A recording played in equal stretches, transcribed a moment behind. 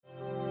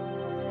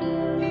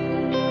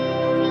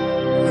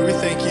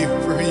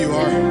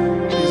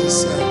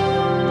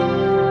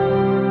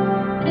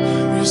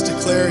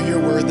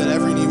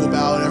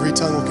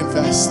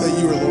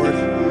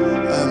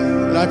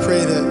I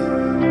pray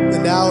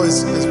that now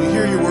as we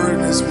hear your word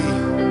and as we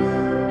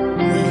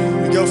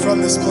go from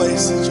this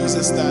place,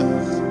 Jesus, that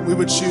we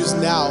would choose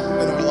now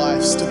in our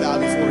lives to bow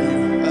before you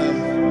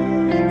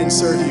and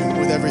serve you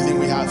with everything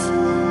we have.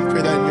 I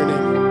pray that in your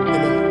name.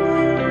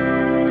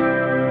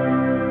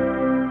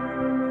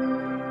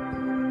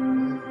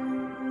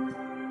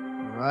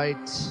 All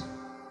right.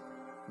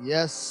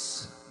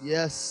 Yes.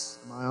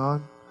 Am I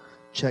on?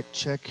 Check.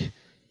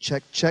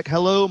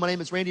 Hello, my name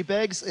is Randy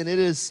Beggs, and it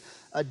is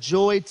a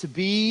joy to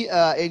be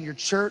in your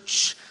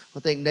church. I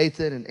thank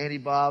Nathan and Andy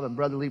Bob and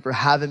Brother Lee for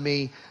having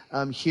me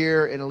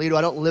here in Aledo.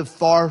 I don't live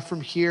far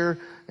from here,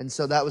 and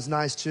so that was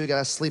nice too. Got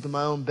to sleep in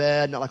my own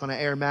bed, not like on an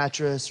air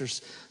mattress or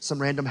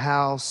some random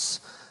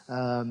house,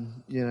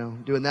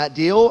 doing that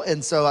deal.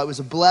 And so it was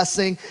a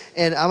blessing.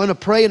 And I'm going to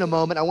pray in a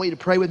moment. I want you to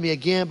pray with me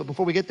again. But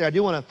before we get there, I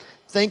do want to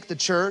thank the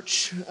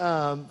church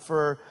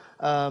for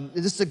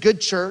this is a good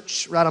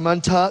church, right? I'm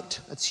untucked.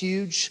 That's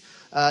huge.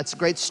 It's a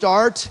great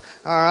start.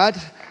 All right.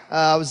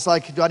 I was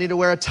like, do I need to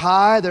wear a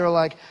tie? They were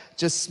like,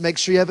 just make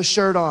sure you have a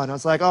shirt on. I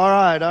was like, all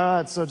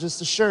right. So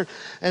just a shirt.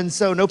 And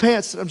so no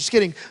pants. I'm just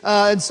kidding.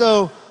 And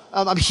so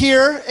I'm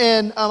here.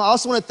 And I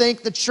also want to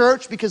thank the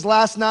church because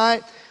last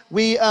night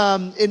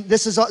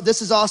this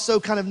is also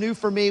kind of new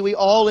for me. We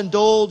all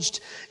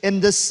indulged in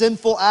this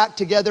sinful act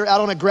together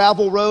out on a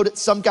gravel road at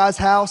some guy's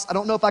house. I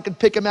don't know if I could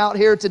pick him out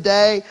here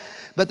today,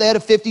 but they had a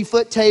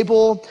 50-foot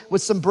table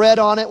with some bread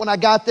on it when I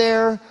got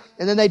there.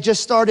 And then they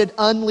just started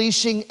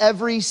unleashing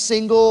every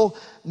single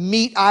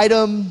meat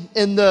item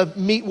in the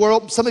meat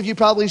world. Some of you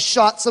probably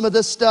shot some of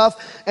this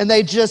stuff, and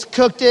they just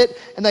cooked it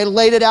and they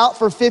laid it out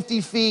for 50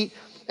 feet,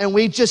 and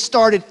we just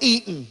started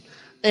eating.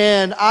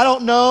 And I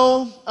don't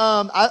know,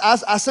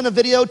 I sent a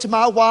video to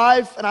my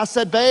wife and I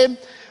said, babe,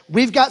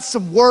 we've got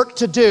some work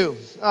to do,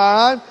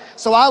 all right?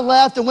 So I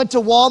left and went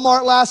to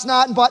Walmart last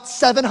night and bought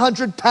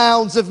 700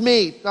 pounds of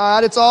meat,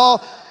 all right? It's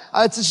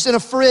just in a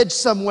fridge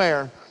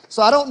somewhere.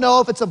 So I don't know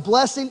if it's a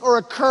blessing or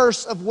a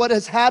curse of what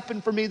has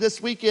happened for me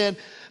this weekend,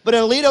 but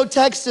in Aledo,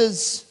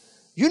 Texas,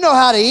 you know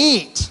how to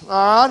eat,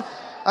 all right?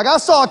 Like I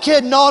saw a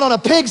kid gnawing on a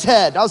pig's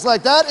head. I was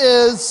like, that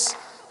is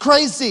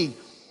crazy.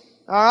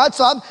 All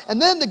right,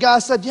 and then the guy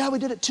said, yeah, we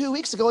did it 2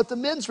 weeks ago at the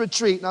men's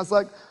retreat. And I was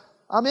like,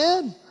 I'm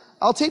in.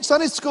 I'll teach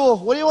Sunday school.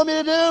 What do you want me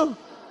to do?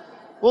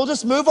 We'll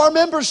just move our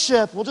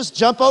membership. We'll just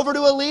jump over to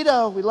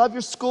Aledo. We love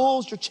your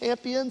schools, your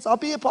champions. I'll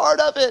be a part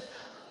of it.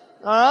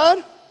 All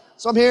right?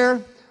 So I'm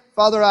here.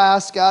 Father, I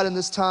ask, God, in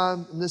this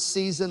time, in this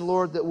season,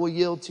 Lord, that we'll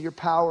yield to your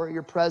power,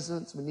 your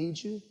presence. We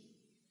need you.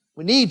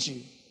 We need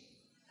you.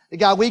 And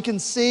God, we can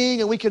sing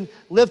and we can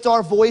lift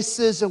our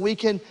voices and we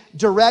can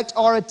direct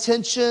our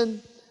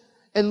attention.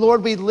 And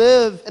Lord, we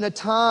live in a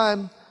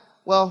time,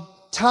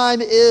 time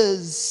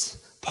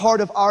is part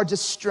of our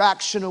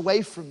distraction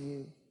away from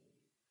you.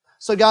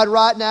 So God,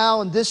 right now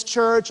in this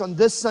church, on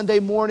this Sunday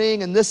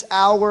morning, in this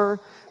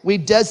hour, we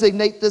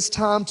designate this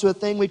time to a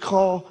thing we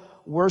call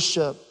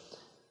worship.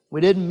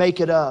 We didn't make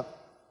it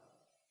up.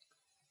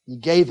 You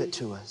gave it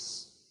to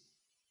us.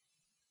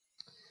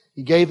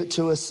 You gave it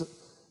to us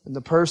in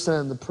the person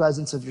and the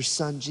presence of your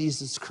Son,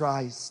 Jesus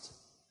Christ.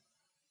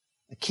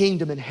 A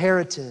kingdom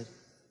inherited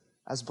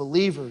as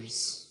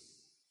believers.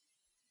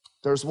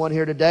 There's one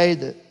here today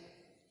that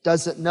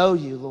doesn't know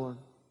you, Lord.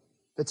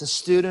 If it's a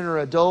student or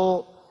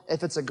adult,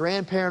 if it's a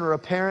grandparent or a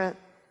parent,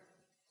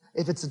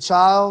 if it's a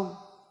child,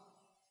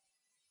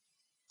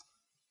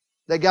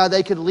 that God,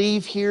 they could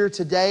leave here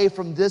today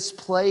from this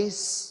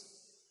place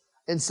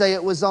and say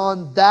it was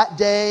on that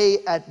day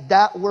at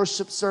that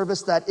worship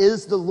service that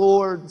is the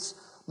Lord's,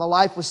 my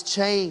life was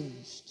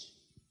changed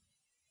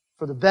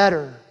for the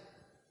better.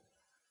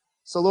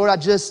 So Lord,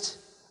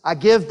 I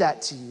give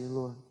that to you,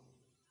 Lord.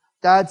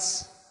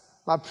 That's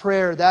my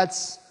prayer.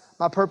 That's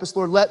my purpose,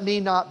 Lord. Let me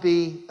not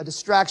be a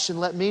distraction.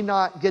 Let me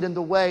not get in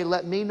the way.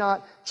 Let me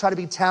not try to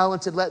be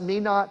talented. Let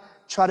me not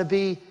try to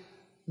be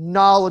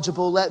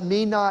knowledgeable. Let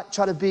me not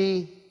try to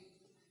be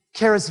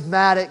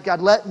charismatic.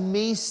 God, let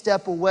me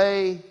step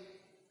away.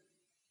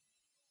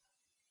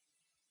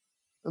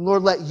 And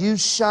Lord, let you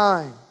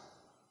shine.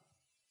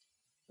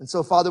 And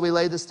so, Father, we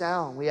lay this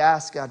down. We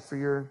ask, God, for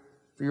your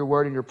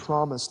word and your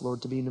promise,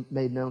 Lord, to be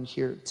made known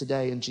here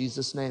today in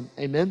Jesus' name.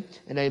 Amen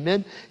and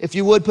amen. If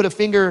you would put a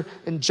finger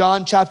in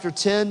John chapter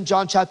 10.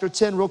 John chapter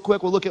 10, real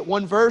quick, we'll look at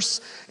one verse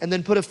and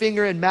then put a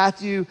finger in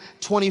Matthew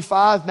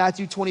 25.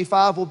 Matthew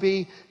 25 will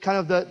be kind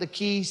of the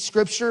key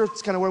scripture.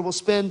 It's kind of where we'll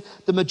spend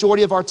the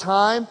majority of our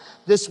time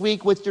this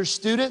week with your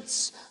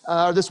students,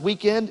 or this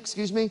weekend,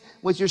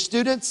 with your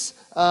students.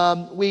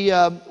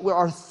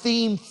 Our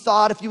theme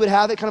thought, if you would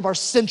have it, kind of our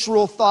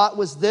central thought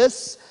was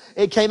this.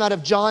 It came out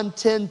of John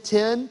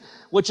 10:10,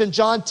 which in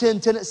John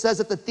 10:10 it says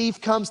that the thief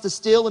comes to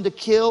steal and to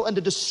kill and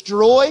to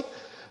destroy,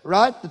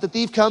 right? That the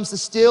thief comes to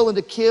steal and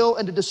to kill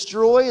and to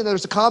destroy. And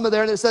there's a comma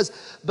there and it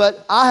says,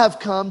 but I have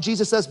come,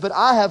 Jesus says, but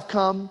I have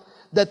come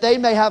that they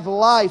may have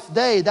life.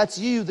 They, that's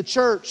you, the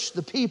church,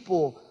 the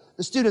people,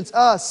 the students,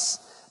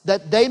 us,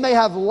 that they may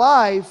have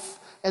life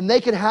and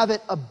they can have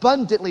it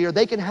abundantly, or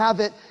they can have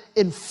it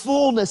in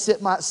fullness,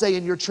 it might say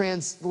in your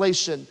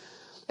translation.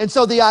 And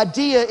so the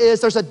idea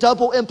is there's a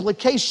double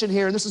implication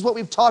here, and this is what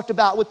we've talked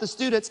about with the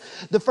students.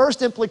 The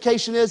first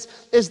implication is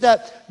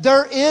that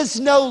there is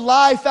no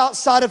life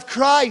outside of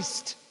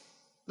Christ.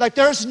 Like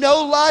there's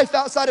no life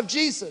outside of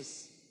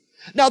Jesus.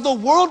 Now the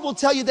world will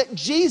tell you that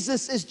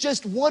Jesus is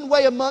just one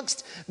way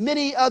amongst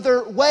many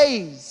other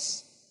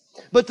ways.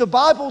 But the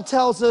Bible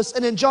tells us,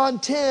 and in John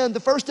 10, the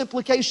first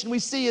implication we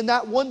see in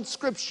that one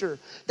scripture,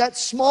 that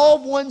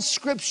small one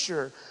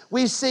scripture,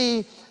 we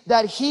see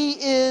that he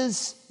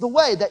is the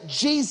way, that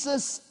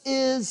Jesus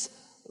is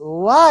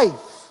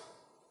life.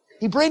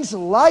 He brings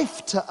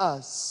life to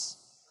us.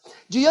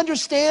 Do you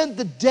understand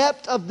the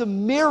depth of the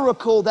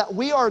miracle that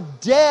we are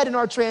dead in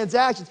our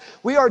transactions?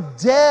 We are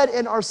dead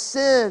in our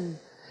sin,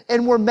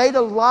 and we're made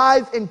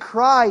alive in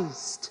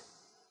Christ.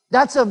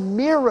 That's a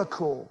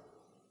miracle.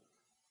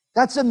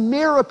 That's a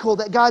miracle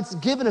that God's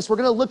given us. We're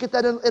going to look at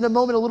that in a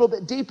moment a little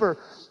bit deeper.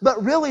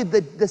 But really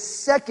the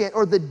second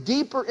or the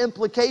deeper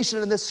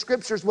implication in this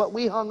scripture is what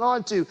we hung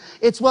on to.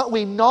 It's what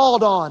we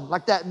gnawed on,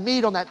 like that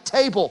meat on that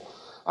table.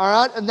 All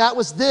right? And that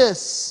was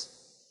this.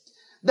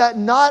 That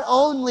not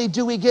only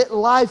do we get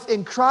life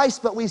in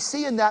Christ, but we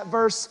see in that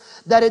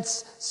verse that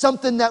it's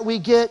something that we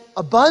get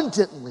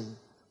abundantly.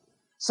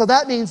 So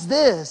that means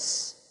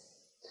this,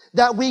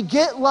 that we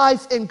get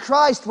life in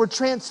Christ, we're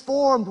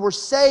transformed, we're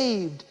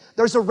saved.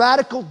 There's a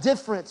radical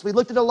difference. We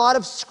looked at a lot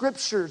of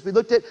scriptures. We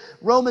looked at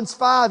Romans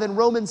 5 and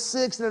Romans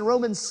 6, and in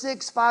Romans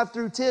 6, 5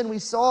 through 10, we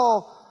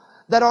saw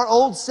that our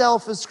old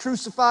self is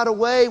crucified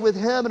away with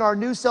Him, and our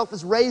new self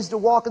is raised to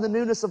walk in the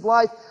newness of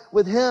life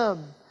with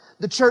Him.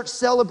 The church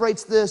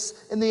celebrates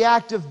this in the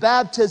act of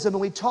baptism,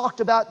 and we talked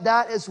about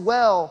that as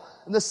well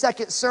in the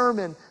second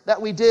sermon that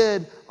we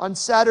did on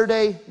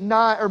Saturday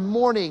night or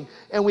morning.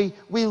 And we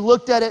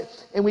looked at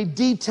it and we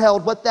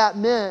detailed what that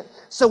meant.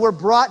 So we're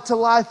brought to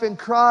life in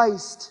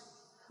Christ.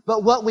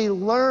 But what we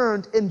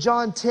learned in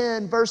John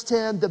 10, verse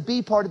 10, the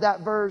B part of that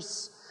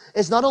verse,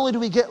 is not only do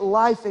we get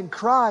life in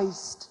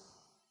Christ,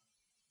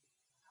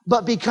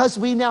 but because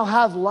we now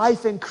have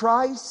life in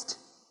Christ,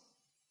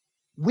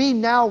 we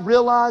now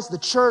realize, the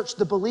church,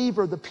 the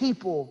believer, the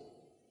people,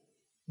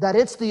 that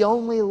it's the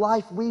only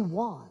life we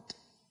want.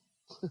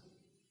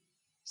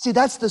 See,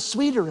 that's the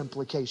sweeter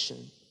implication.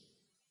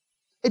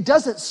 It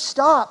doesn't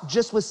stop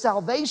just with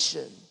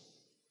salvation.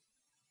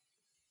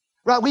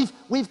 Right?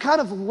 We've kind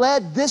of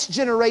led this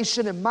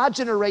generation and my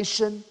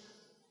generation,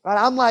 right?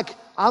 I'm like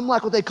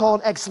what they call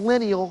an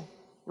ex-millennial,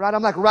 right?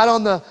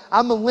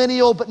 I'm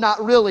millennial, but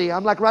not really.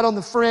 I'm like right on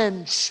the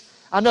fringe.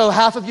 I know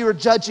half of you are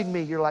judging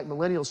me. You're like,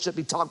 millennials shouldn't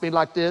be talking to me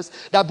like this.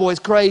 That boy's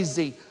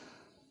crazy.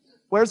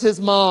 Where's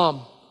his mom?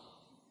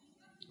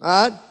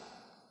 All right?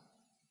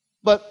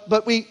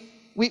 But we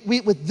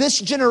with this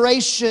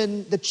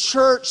generation, the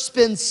church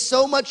spends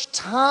so much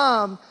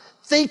time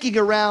thinking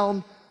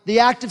around the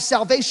act of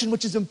salvation,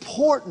 which is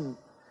important.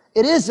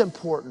 It is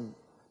important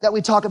that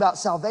we talk about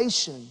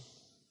salvation.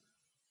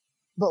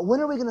 But when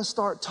are we going to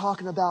start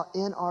talking about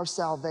in our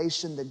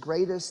salvation, the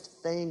greatest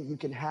thing you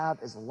can have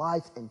is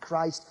life in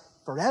Christ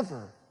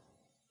forever?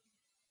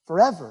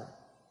 Forever.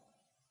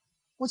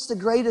 What's the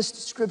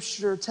greatest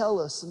scripture tell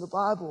us in the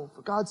Bible?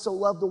 For God so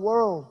loved the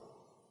world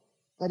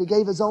that He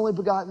gave His only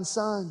begotten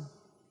Son,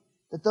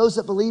 that those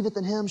that believeth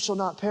in Him shall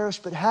not perish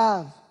but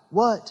have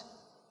what?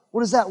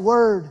 What is that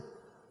word?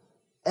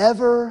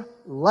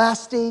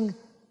 Everlasting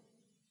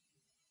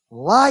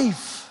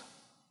life.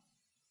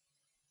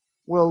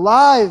 We're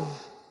alive.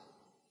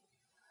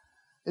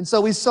 And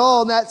so we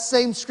saw in that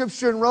same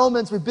scripture in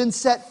Romans, we've been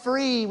set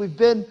free. We've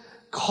been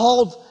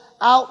called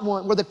out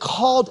one. We're the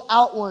called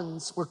out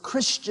ones. We're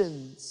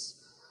Christians.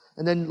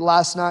 And then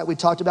last night we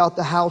talked about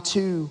the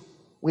how-to.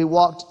 We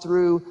walked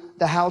through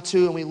the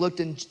how-to, and we looked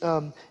in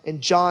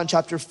John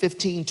chapter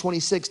 15,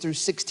 26 through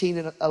 16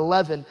 and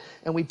 11.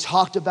 And we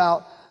talked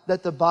about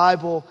that the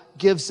Bible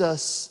gives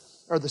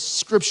us, or the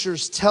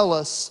scriptures tell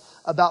us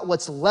about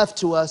what's left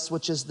to us,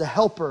 which is the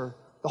helper,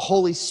 the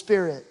Holy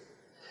Spirit.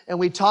 And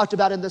we talked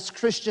about in this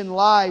Christian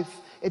life,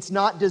 it's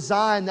not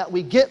designed that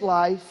we get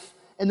life,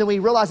 and then we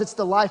realize it's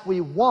the life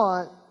we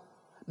want,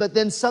 but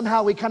then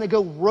somehow we kind of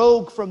go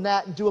rogue from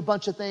that and do a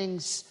bunch of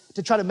things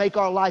to try to make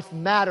our life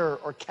matter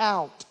or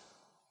count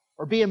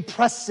or be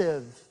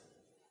impressive.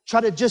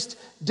 Try to just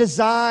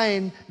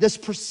design this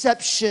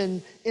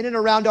perception in and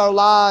around our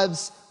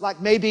lives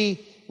like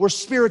maybe we're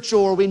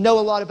spiritual or we know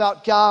a lot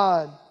about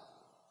God.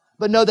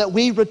 But know that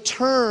we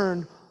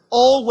return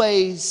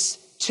always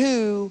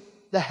to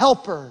the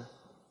helper.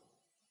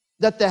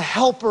 That the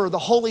helper, the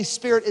Holy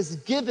Spirit, is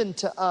given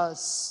to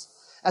us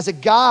as a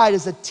guide,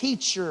 as a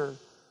teacher.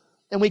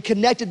 And we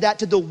connected that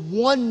to the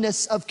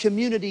oneness of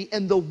community,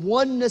 and the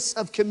oneness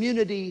of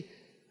community.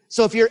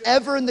 So if you're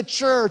ever in the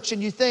church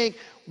and you think,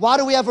 why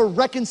do we have a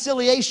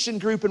reconciliation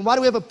group, and why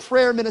do we have a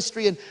prayer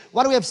ministry, and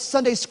why do we have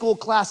Sunday school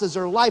classes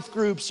or life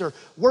groups or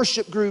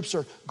worship groups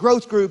or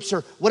growth groups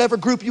or whatever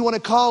group you want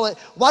to call it?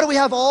 Why do we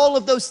have all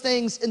of those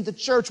things in the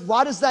church?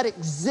 Why does that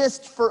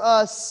exist for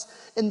us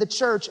in the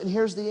church? And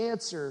here's the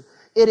answer.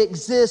 It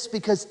exists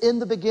because in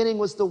the beginning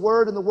was the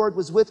Word, and the Word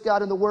was with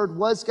God, and the Word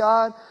was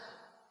God.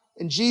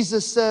 And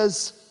Jesus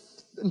says,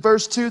 in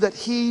verse 2 that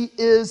he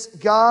is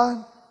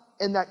God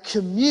and that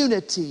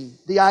community,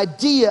 the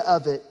idea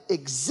of it,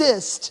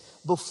 exists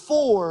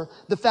before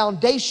the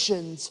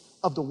foundations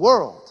of the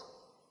world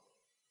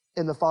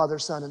in the Father,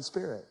 Son, and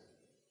Spirit.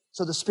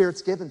 So the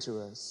Spirit's given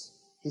to us.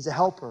 He's a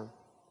helper.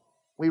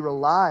 We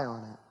rely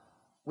on it.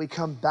 We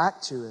come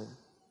back to it,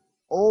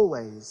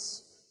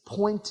 always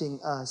pointing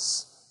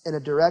us in a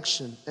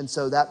direction. And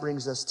so that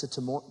brings us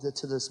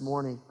to this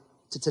morning,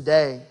 to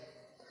today,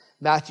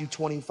 Matthew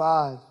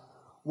 25.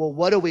 Well,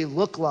 what do we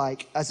look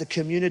like as a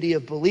community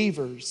of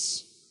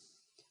believers?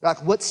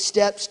 Like, what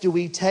steps do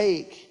we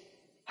take?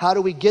 How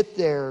do we get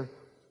there?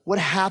 What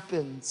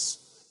happens?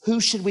 Who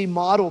should we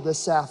model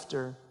this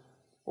after?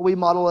 Well, we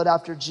model it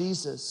after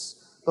Jesus.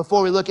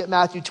 Before we look at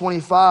Matthew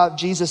 25,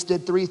 Jesus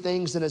did 3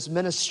 things in his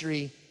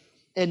ministry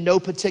in no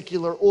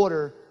particular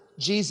order.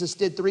 Jesus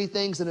did 3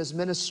 things in his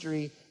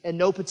ministry in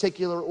no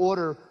particular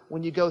order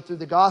when you go through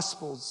the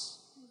Gospels.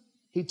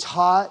 He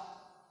taught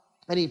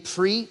and he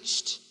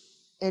preached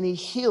and he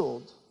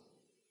healed.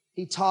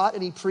 He taught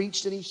and he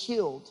preached and he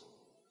healed.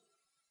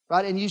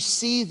 Right? And you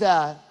see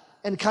that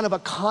in kind of a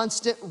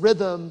constant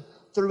rhythm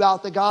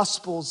throughout the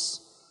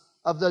Gospels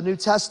of the New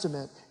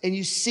Testament. And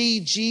you see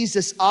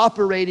Jesus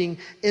operating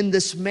in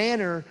this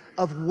manner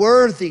of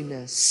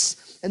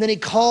worthiness. And then he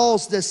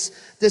calls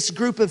this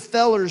group of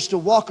fellers to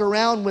walk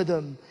around with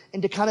him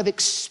and to kind of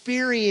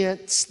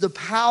experience the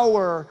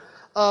power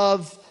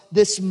of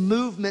this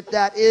movement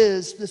that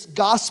is, this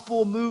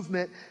gospel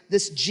movement,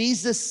 this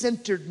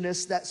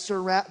Jesus-centeredness that's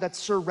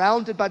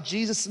surrounded by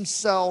Jesus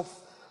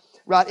himself.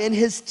 Right? In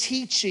his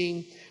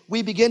teaching,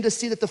 we begin to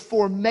see that the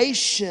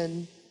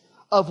formation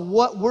of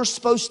what we're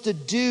supposed to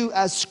do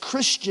as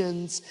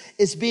Christians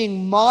is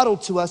being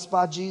modeled to us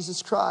by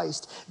Jesus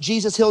Christ.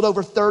 Jesus healed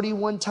over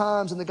 31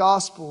 times in the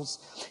Gospels.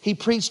 He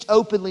preached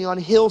openly on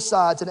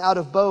hillsides and out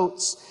of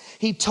boats.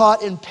 He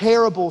taught in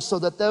parables so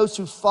that those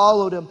who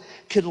followed him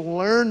could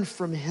learn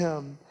from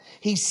him.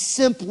 He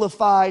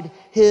simplified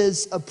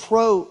his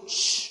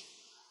approach.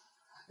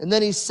 And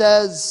then he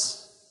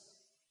says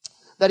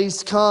that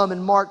he's come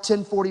in Mark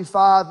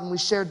 10:45, and we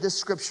shared this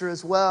scripture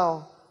as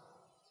well.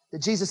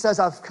 That Jesus says,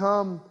 I've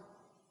come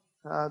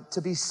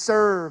to be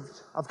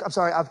served.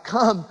 I've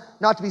come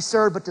not to be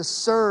served, but to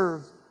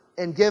serve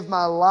and give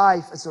my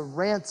life as a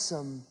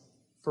ransom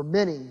for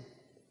many.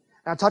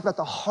 And I talked about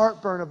the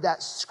heartburn of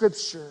that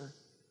scripture,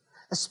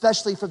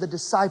 especially for the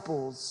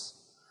disciples,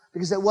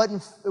 because it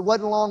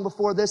wasn't long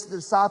before this, the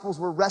disciples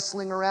were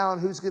wrestling around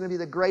who's going to be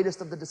the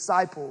greatest of the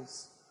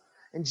disciples.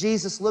 And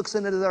Jesus looks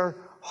into their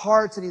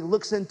hearts and he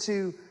looks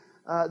into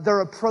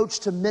their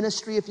approach to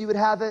ministry, if you would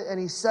have it, and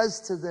he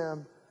says to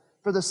them,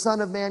 for the Son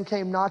of Man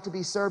came not to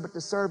be served, but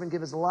to serve and give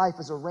his life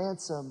as a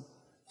ransom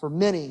for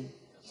many.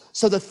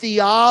 So the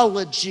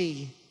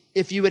theology,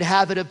 if you would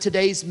have it, of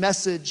today's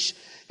message,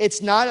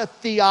 it's not a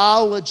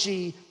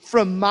theology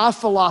from my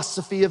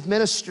philosophy of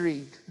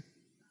ministry.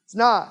 It's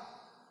not.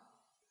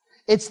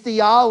 It's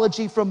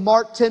theology from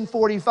Mark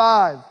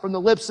 10:45, from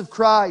the lips of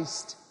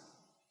Christ.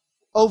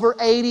 Over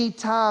 80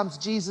 times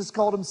Jesus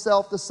called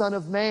himself the Son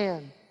of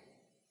Man.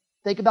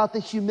 Think about the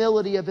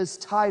humility of his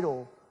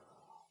title.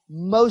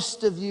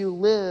 Most of you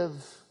live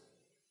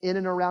in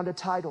and around a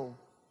title.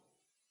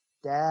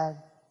 Dad,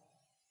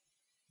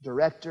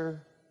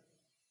 director,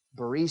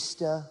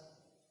 barista,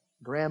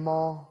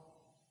 grandma.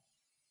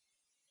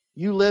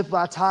 You live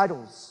by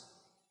titles.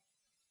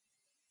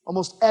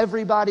 Almost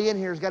everybody in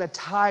here has got a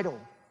title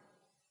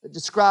that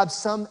describes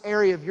some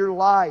area of your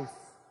life.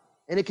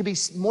 And it could be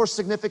more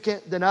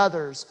significant than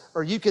others,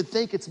 or you could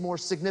think it's more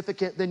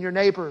significant than your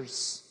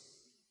neighbors.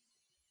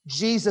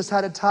 Jesus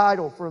had a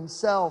title for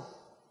himself,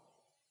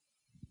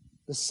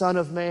 the Son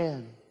of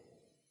Man.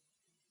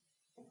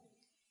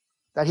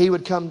 That he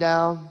would come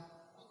down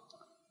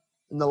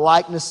in the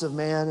likeness of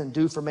man and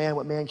do for man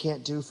what man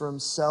can't do for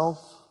himself.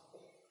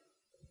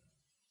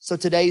 So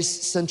today's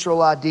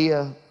central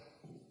idea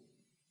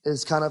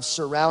is kind of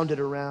surrounded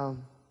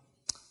around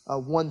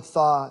one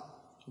thought.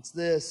 It's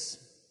this.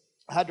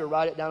 I had to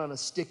write it down on a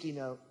sticky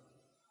note.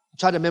 I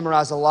tried to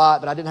memorize a lot,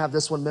 but I didn't have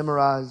this one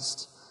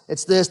memorized.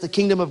 It's this: the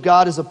kingdom of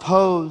God is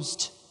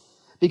opposed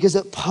because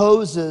it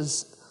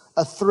poses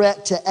a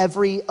threat to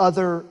every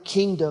other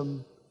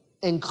kingdom,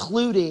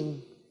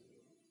 including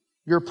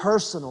your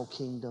personal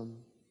kingdom.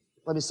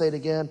 Let me say it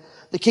again.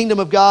 The kingdom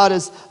of God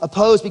is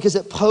opposed because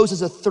it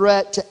poses a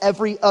threat to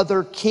every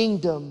other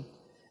kingdom,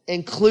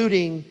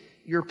 including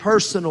your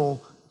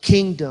personal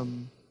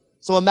kingdom.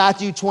 So in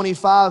Matthew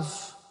 25,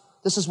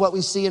 this is what we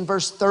see in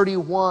verse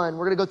 31.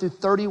 We're going to go through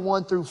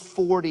 31 through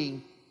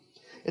 40.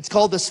 It's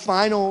called this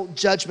final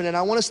judgment. And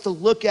I want us to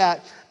look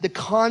at the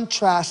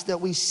contrast that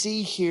we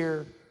see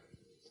here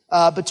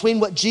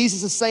between what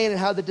Jesus is saying and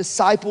how the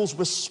disciples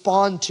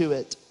respond to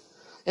it.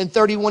 In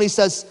 31, he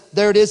says,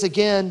 there it is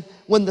again,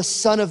 when the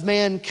Son of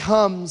Man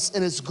comes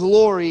in his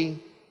glory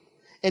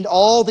and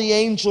all the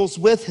angels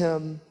with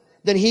him,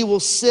 then he will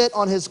sit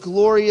on his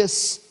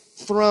glorious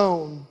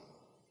throne.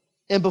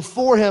 And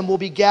before him will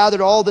be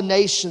gathered all the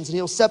nations, and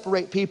he'll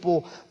separate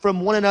people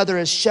from one another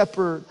as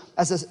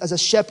a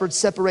shepherd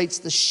separates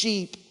the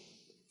sheep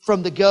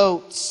from the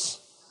goats.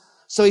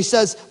 So he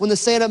says, when the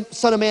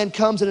Son of Man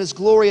comes in his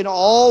glory and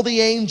all the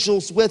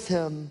angels with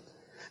him,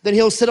 then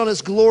he'll sit on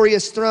his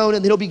glorious throne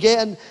and he'll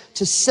begin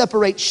to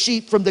separate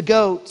sheep from the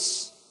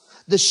goats.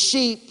 The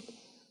sheep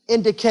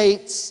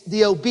indicates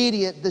the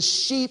obedient. The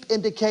sheep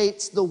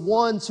indicates the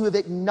ones who have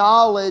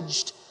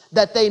acknowledged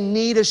that they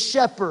need a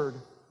shepherd,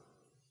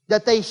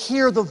 that they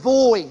hear the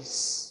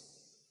voice,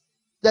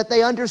 that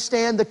they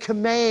understand the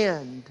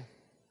command.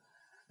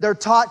 They're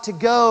taught to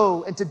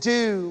go and to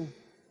do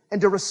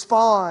and to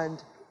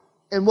respond.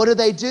 And what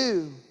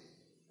do?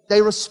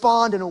 They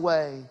respond in a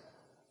way.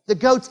 The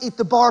goats eat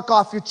the bark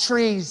off your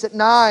trees at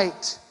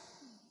night.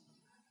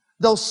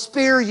 They'll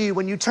spear you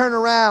when you turn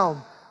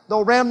around.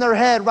 They'll ram their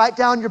head right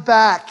down your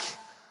back.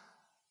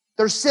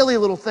 They're silly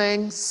little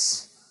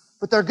things,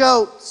 but they're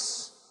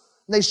goats.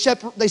 And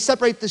they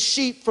separate the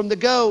sheep from the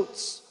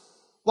goats.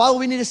 Why do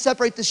we need to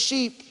separate the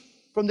sheep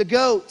from the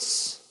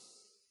goats?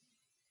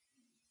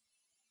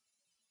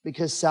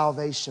 Because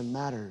salvation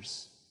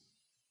matters.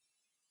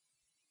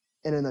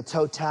 And in the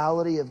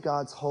totality of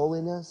God's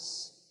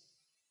holiness,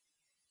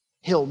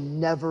 He'll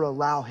never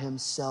allow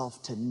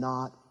Himself to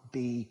not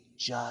be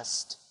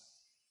just.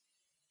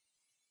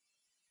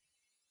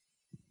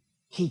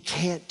 He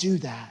can't do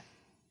that.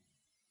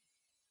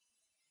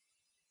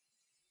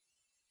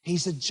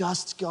 He's a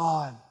just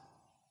God.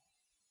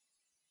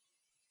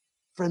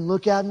 Friend,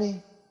 look at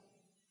me.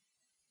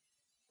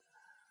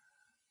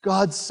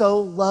 God so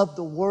loved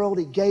the world,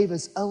 He gave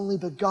His only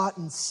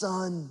begotten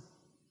Son.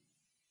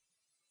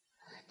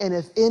 And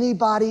if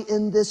anybody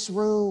in this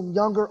room,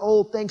 young or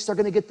old, thinks they're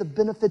going to get the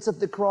benefits of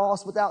the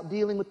cross without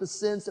dealing with the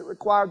sins that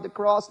required the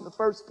cross in the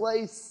first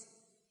place,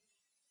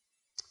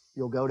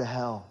 you'll go to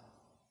hell.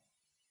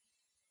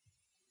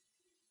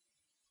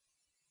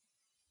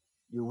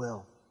 You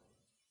will.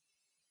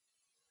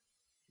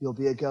 You'll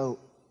be a goat.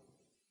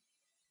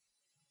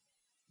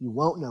 You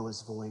won't know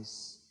His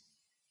voice.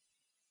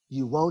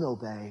 You won't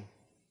obey.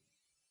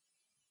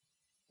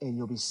 And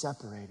you'll be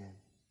separated.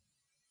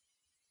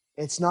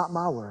 It's not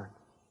my word.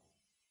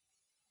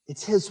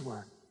 It's His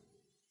word.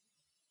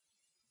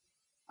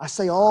 I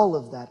say all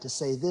of that to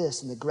say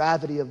this, and the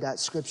gravity of that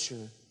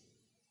scripture.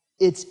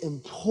 It's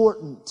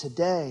important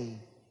today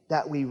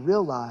that we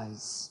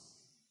realize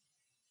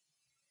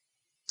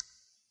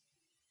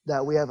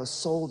that we have a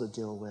soul to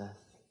deal with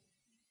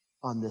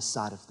on this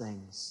side of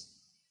things.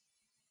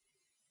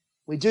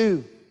 We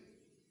do.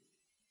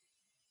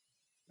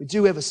 We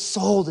do have a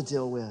soul to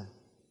deal with,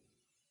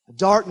 a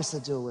darkness to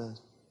deal with.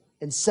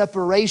 And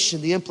separation,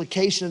 the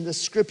implication of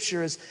this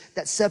scripture is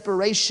that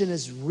separation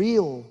is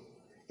real.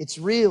 It's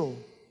real.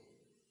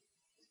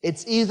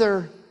 It's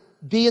either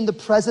be in the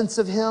presence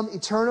of Him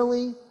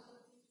eternally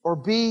or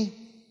be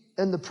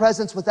in the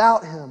presence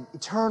without Him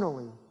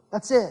eternally.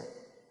 That's it.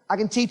 I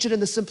can teach it in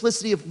the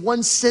simplicity of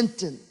one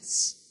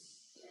sentence.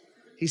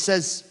 He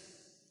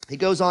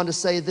goes on to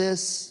say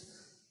this.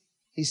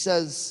 He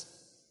says,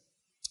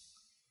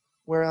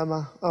 where am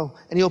I? Oh,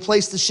 and He'll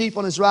place the sheep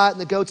on His right and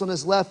the goats on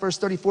His left. Verse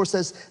 34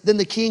 says, then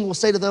the King will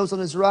say to those on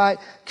His right,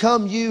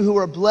 come you who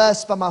are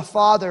blessed by my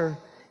Father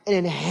and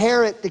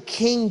inherit the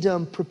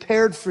kingdom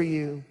prepared for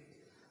you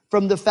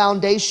from the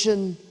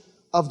foundation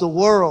of the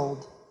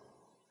world.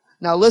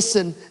 Now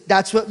listen,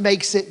 that's what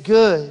makes it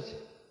good.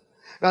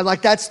 Right?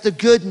 Like that's the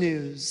good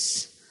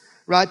news,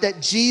 right?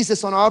 That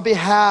Jesus on our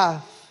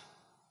behalf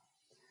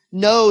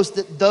knows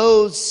that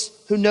those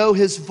who know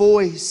His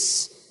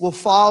voice will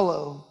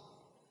follow.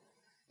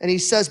 And He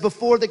says,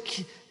 inherit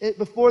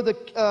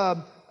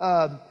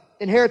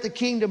the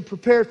kingdom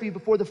prepared for you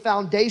before the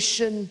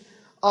foundation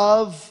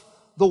of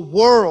the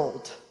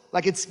world.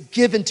 Like it's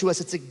given to us.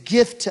 It's a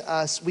gift to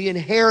us. We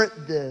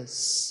inherit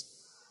this.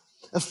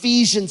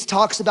 Ephesians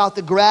talks about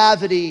the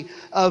gravity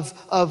of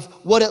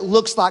what it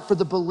looks like for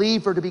the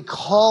believer to be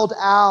called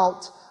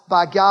out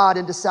by God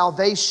into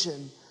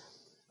salvation.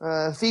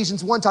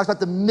 Ephesians 1 talks about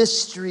the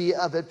mystery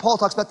of it. Paul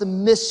talks about the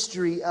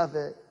mystery of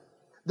it.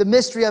 The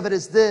mystery of it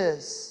is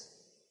this,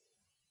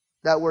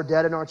 that we're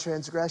dead in our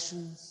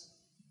transgressions,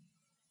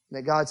 and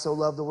that God so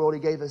loved the world He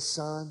gave His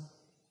Son.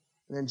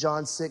 And then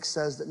John 6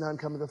 says that none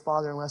come to the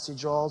Father unless He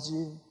draws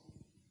you.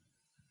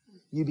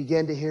 You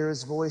begin to hear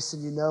His voice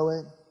and you know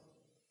it,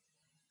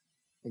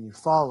 and you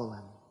follow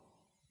Him.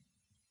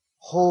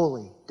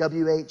 Holy,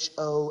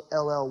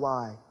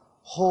 W-H-O-L-L-Y.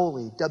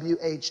 Holy,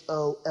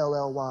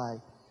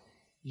 W-H-O-L-L-Y.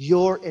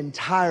 Your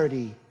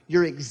entirety,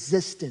 your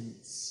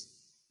existence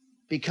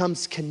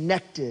becomes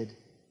connected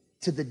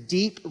to the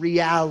deep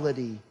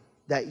reality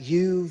that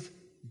you've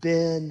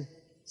been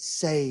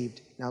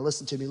saved. Now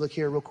listen to me, look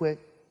here real quick.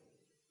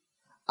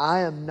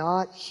 I am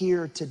not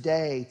here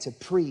today to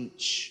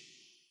preach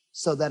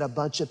so that a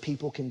bunch of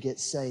people can get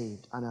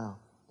saved. I know,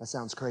 that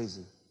sounds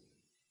crazy.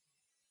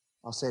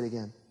 I'll say it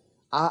again.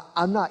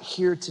 I'm not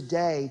here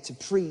today to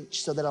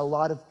preach so that a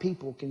lot of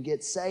people can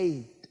get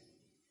saved.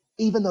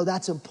 Even though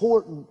that's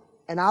important,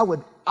 and I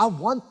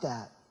want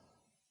that.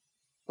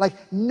 Like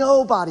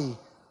nobody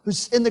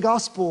who's in the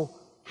gospel,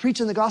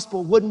 preaching the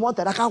gospel wouldn't want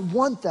that. Like I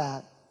want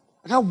that.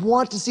 Like I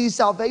want to see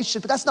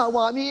salvation, but that's not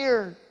why I'm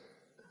here.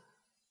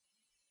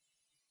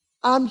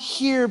 I'm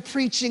here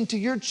preaching to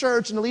your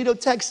church in Aledo,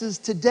 Texas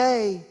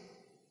today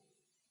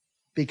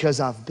because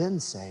I've been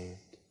saved.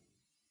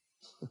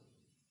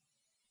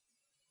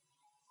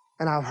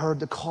 And I've heard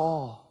the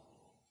call.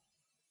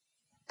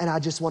 And I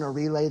just want to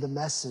relay the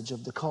message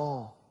of the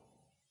call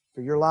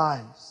for your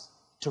lives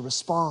to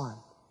respond.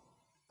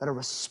 That a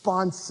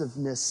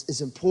responsiveness is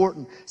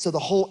important. So the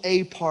whole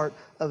A part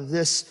of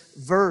this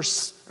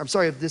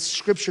of this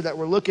scripture that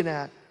we're looking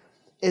at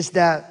is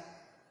that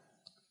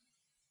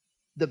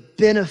the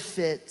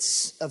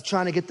benefits of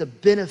trying to get the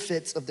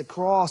benefits of the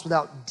cross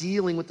without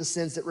dealing with the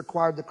sins that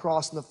required the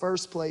cross in the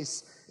first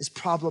place is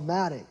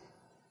problematic.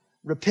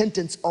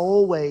 Repentance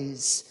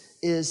always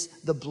is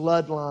the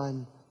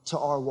bloodline to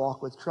our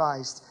walk with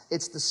Christ.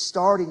 It's the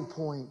starting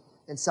point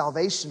in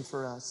salvation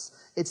for us.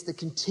 It's the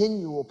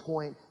continual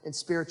point in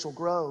spiritual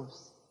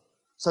growth.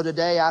 So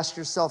today, ask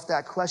yourself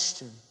that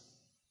question.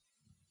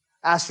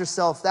 Ask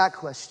yourself that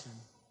question.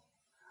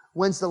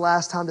 When's the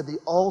last time did the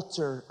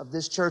altar of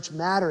this church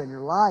matter in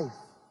your life?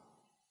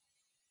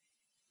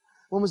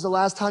 When was the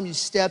last time you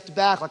stepped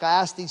back, like I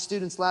asked these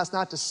students last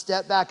night, to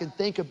step back and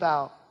think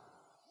about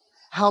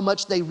how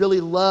much they really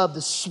love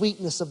the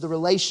sweetness of the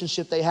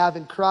relationship they have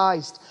in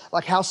Christ?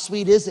 Like, how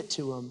sweet is it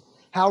to them?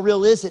 How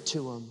real is it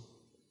to them?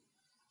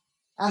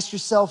 Ask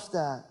yourself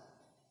that.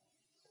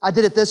 I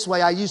did it this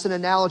way. I used an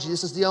analogy.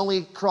 This is the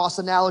only cross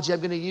analogy I'm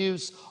going to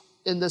use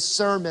in this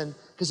sermon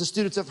because the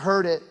students have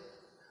heard it.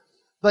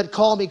 But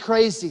call me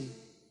crazy.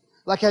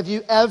 Like, have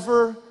you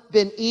ever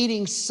been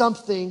eating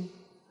something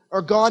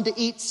or gone to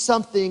eat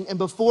something, and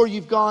before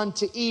you've gone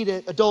to eat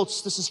it,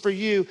 adults, this is for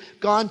you,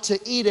 gone to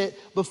eat it,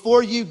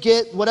 before you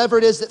get whatever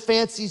it is that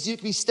fancies you, it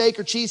could be steak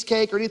or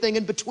cheesecake or anything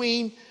in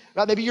between,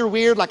 right? Maybe you're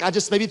weird, like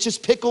maybe it's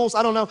just pickles,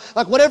 I don't know.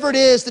 Like whatever it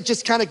is that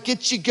just kind of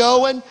gets you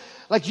going.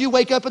 Like you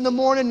wake up in the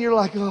morning and you're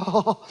like,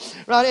 oh,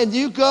 right? And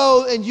you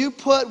go and you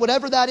put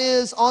whatever that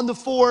is on the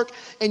fork,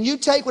 and you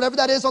take whatever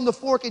that is on the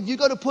fork and you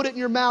go to put it in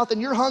your mouth, and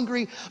you're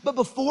hungry. But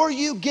before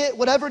you get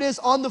whatever it is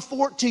on the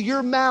fork to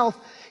your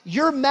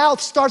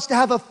mouth starts to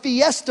have a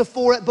fiesta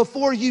for it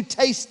before you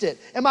taste it.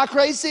 Am I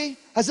crazy?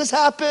 Has this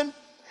happened?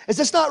 Is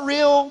this not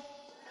real?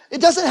 It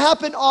doesn't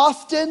happen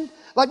often.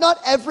 Like not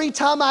every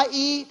time I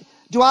eat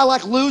do I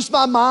like lose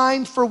my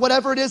mind for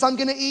whatever it is I'm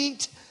gonna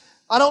eat.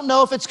 I don't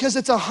know if it's because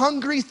it's a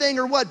hungry thing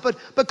or what,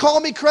 but call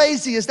me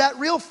crazy. Is that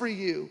real for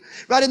you?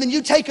 Right? And then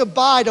you take a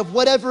bite of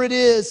whatever it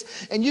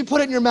is and you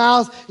put it in your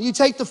mouth and you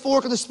take the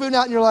fork or the spoon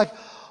out and you're like,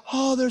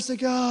 oh, there's a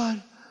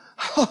God.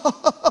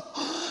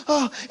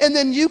 And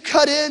then you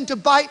cut into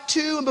bite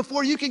two, and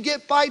before you can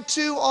get bite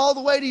two all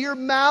the way to your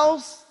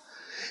mouth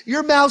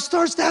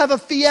starts to have a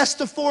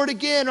fiesta for it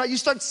again, right? You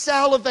start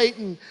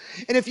salivating.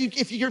 And if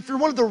you're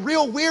one of the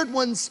real weird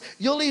ones,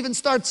 you'll even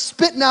start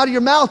spitting out of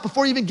your mouth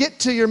before you even get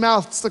to your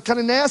mouth. It's kind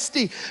of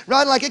nasty,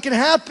 right? Like it can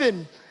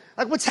happen.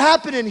 Like what's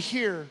happening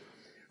here,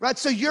 right?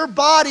 So your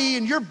body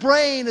and your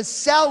brain is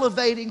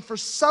salivating for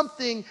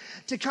something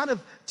to kind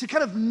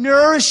of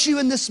nourish you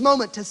in this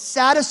moment, to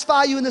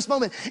satisfy you in this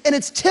moment. And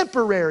it's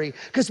temporary,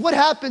 because what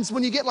happens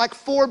when you get like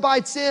 4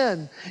 bites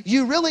in?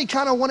 You really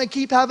kind of want to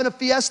keep having a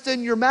fiesta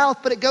in your mouth,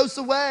 but it goes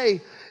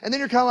away. And then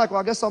you're kind of like, well,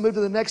 I guess I'll move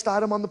to the next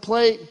item on the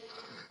plate.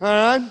 All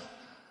right?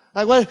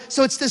 Like what?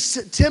 So it's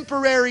this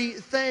temporary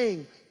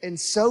thing. And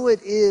so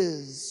it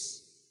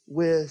is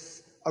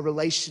with a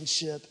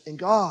relationship in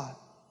God.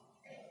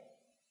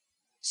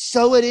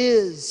 So it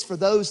is for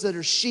those that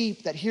are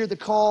sheep that hear the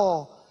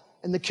call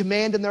and the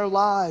command in their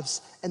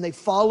lives, and they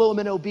follow Him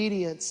in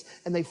obedience,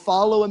 and they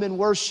follow Him in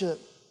worship.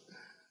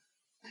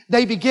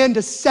 They begin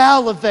to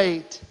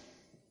salivate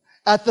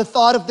at the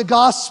thought of the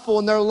gospel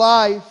in their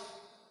life.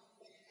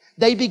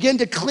 They begin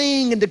to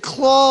cling and to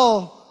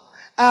claw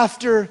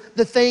after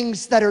the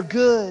things that are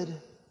good.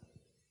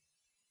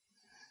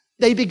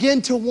 They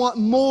begin to want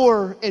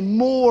more and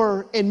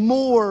more and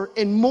more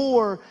and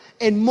more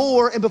and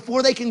more, and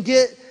before they can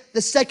get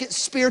the second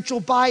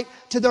spiritual bite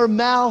to their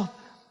mouth,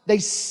 they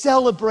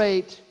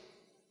celebrate.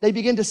 They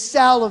begin to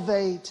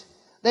salivate.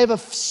 They have a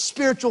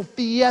spiritual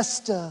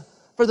fiesta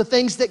for the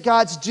things that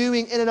God's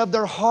doing in and of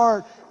their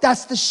heart.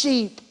 That's the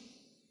sheep.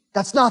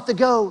 That's not the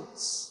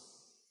goats.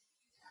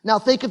 Now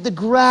think of the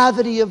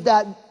gravity of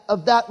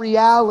that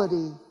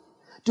reality.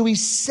 Do we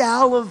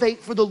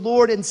salivate for the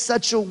Lord in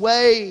such a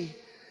way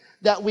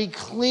that we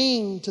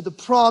cling to the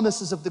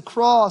promises of the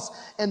cross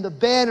and the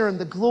banner and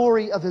the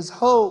glory of His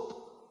hope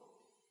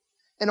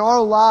in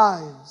our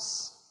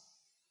lives?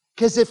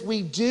 Because if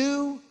we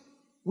do,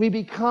 we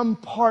become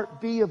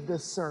part B of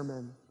this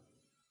sermon.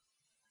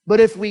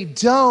 But if we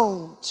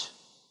don't,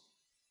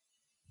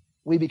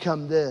 we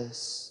become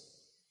this: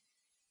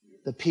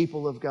 the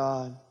people of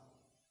God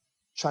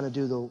trying to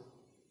do the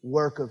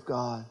work of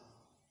God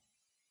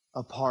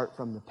apart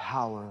from the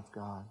power of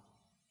God.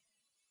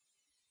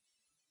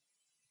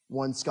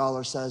 One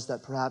scholar says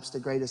that perhaps the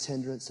greatest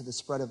hindrance to the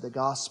spread of the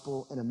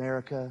gospel in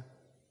America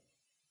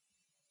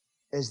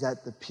is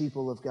that the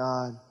people of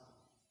God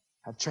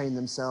have trained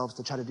themselves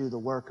to try to do the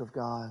work of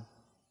God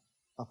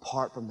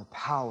apart from the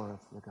power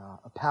of God.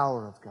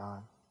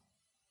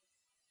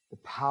 The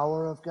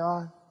power of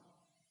God.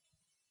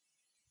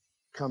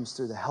 comes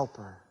through the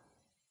Helper,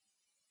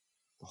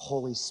 the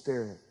Holy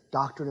Spirit,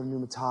 doctrine of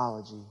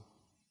pneumatology.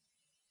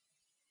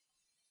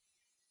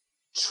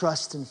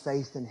 Trust and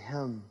faith in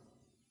Him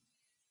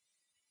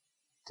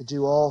to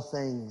do all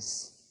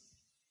things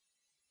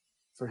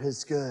for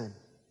His good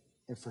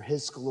and for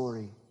His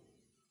glory.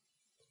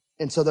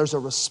 And so there's a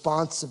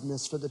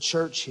responsiveness for the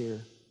church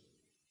here,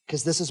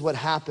 because this is what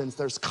happens.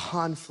 There's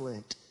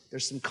conflict.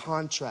 There's some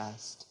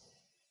contrast.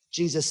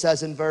 Jesus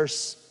says in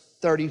verse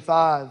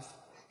 35,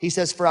 He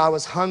says, "For I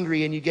was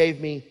hungry and you gave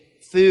me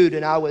food,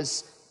 and I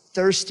was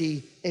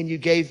thirsty and you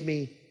gave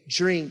me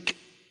drink."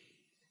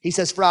 He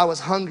says, "For I was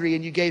hungry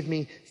and you gave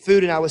me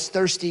food, and I was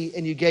thirsty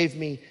and you gave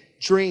me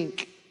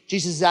drink."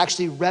 Jesus is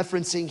actually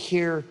referencing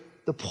here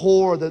the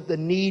poor, the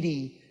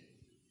needy,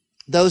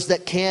 those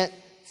that can't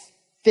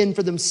fend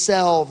for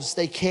themselves.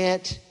 They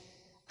can't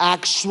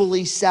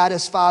actually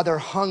satisfy their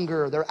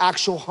hunger, their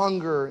actual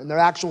hunger and their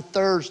actual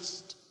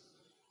thirst.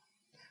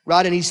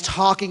 Right? And He's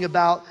talking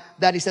about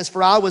that. He says,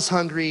 "For I was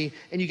hungry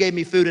and you gave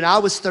me food, and I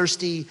was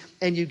thirsty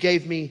and you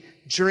gave me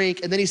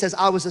drink." And then He says,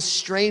 "I was a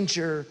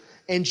stranger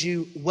and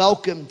you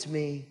welcomed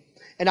me.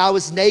 And I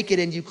was naked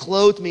and you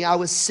clothed me. I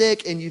was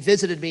sick and you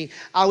visited me.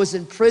 I was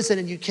in prison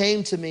and you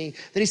came to me."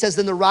 Then He says,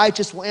 "Then the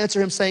righteous will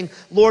answer Him saying,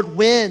 Lord,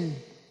 when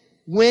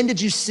did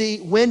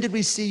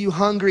we see you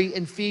hungry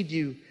and feed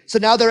you?" So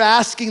now they're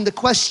asking the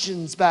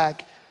questions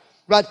back,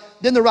 right?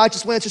 Then the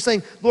righteous will answer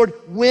saying, "Lord,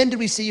 when did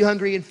we see you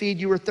hungry and feed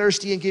you, or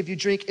thirsty and give you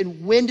drink?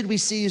 And when did we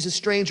see you as a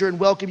stranger and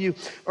welcome you,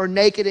 or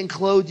naked and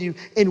clothe you?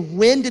 And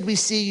when did we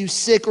see you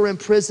sick or in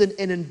prison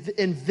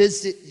and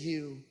visit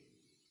you?"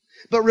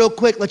 But real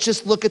quick, let's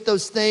just look at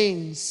those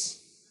things.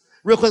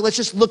 Real quick, let's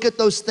just look at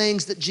those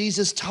things that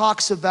Jesus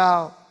talks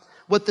about.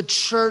 What the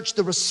church,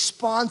 the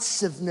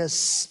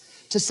responsiveness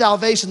to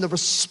salvation, the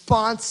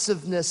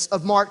responsiveness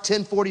of Mark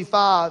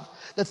 10:45,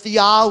 the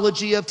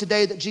theology of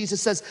today that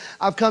Jesus says,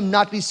 "I've come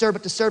not to be served,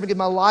 but to serve and give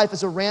my life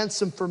as a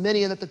ransom for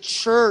many." And that the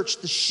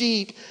church, the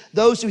sheep,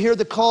 those who hear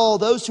the call,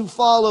 those who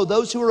follow,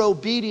 those who are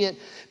obedient,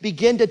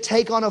 begin to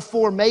take on a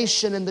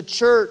formation in the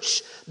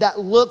church that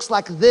looks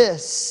like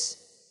this.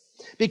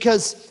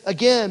 Because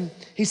again,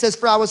 He says,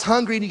 "For I was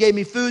hungry and you gave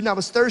me food, and I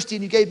was thirsty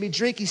and you gave me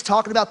drink." He's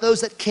talking about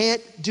those that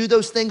can't do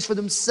those things for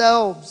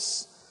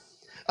themselves.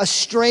 A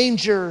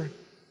stranger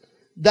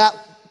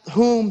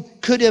whom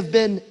could have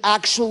been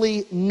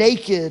actually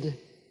naked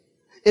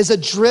is a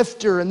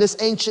drifter in this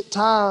ancient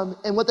time.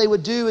 And what they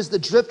would do is the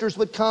drifters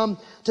would come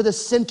to the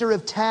center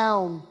of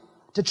town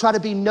to try to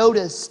be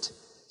noticed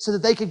so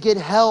that they could get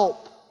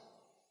help.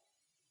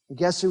 And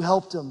guess who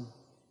helped them?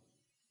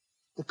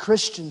 The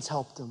Christians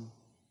helped them.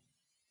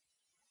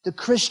 The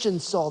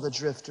Christians saw the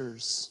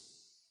drifters.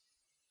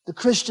 The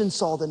Christians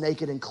saw the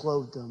naked and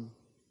clothed them.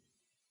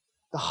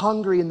 The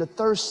hungry and the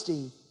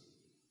thirsty.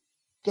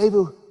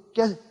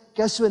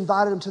 Guess who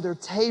invited them to their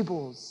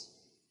tables?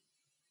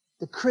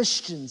 The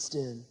Christians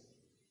did.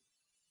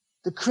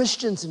 The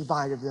Christians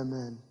invited them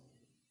in,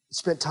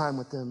 spent time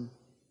with them.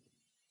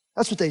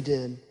 That's what they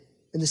did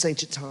in this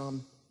ancient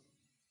time.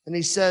 And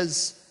He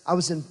says, I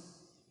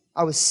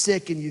was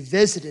sick and you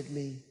visited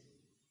me.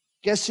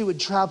 Guess who would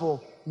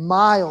travel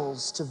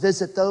miles to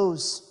visit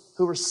those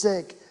who were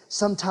sick,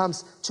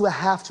 sometimes to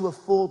a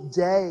full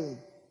day,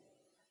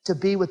 to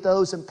be with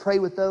those and pray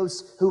with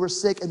those who were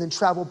sick, and then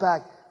travel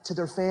back to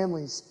their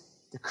families?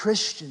 The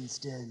Christians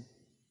did.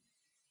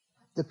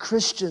 The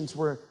Christians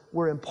were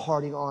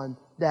imparting on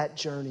that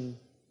journey.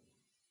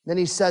 Then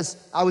He says,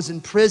 "I was in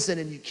prison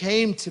and you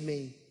came to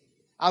me.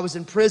 I was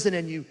in prison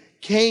and you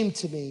came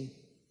to me."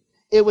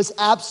 It was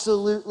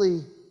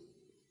absolutely,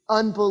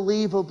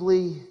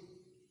 unbelievably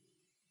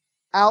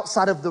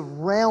outside of the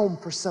realm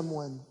for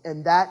someone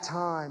in that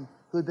time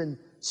who had been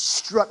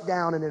struck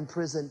down and in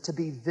prison to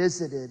be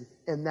visited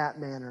in that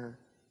manner.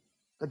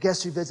 But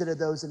guess who visited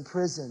those in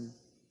prison?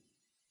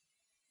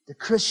 The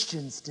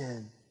Christians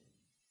did.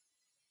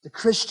 The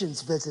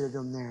Christians visited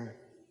them there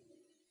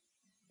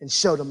and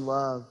showed them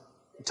love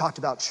and talked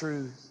about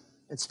truth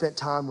and spent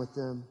time with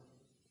them.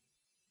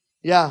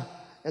 Yeah,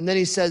 and then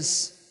He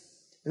says,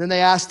 and then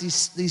they asked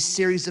these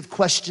series of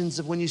questions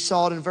of when you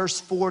saw it in verse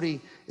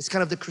 40. It's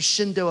kind of the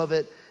crescendo of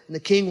it. And the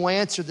king will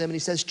answer them, and He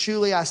says,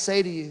 "Truly I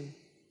say to you,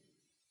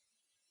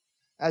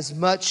 as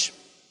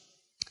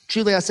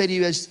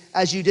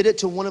you did it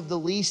to one of the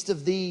least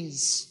of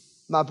these,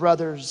 my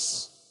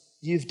brothers,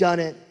 you've done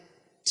it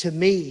to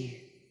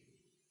me."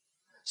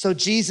 So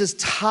Jesus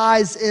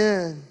ties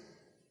in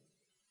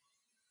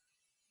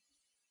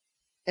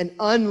and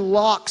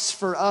unlocks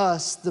for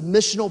us the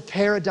missional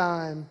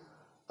paradigm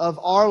of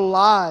our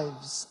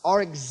lives.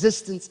 Our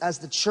existence as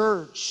the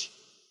church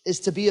is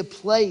to be a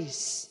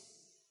place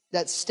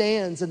that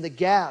stands in the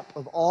gap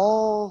of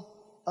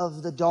all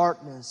of the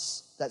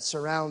darkness that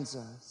surrounds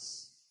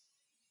us.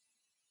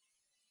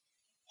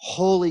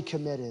 Wholly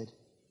committed,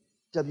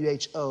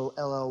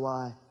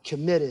 WHOLLY,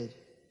 committed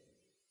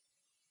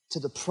to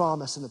the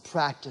promise and the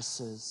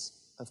practices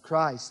of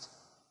Christ.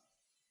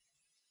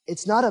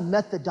 It's not a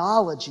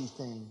methodology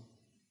thing.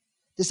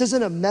 This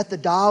isn't a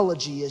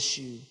methodology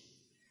issue.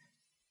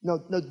 No,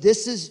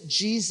 this is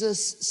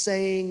Jesus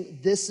saying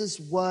this is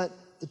what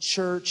the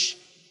church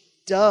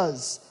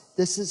does.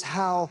 This is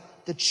how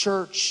the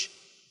church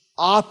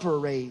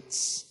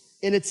operates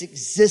in its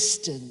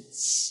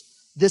existence.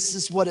 This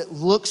is what it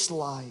looks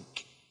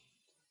like.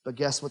 But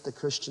guess what the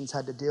Christians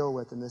had to deal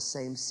with in this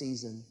same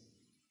season?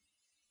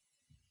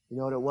 You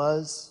know what it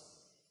was?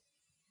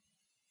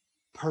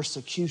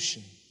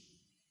 Persecution.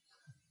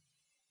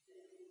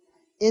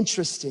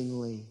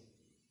 Interestingly,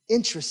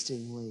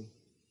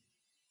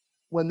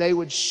 when they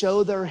would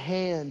show their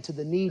hand to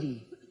the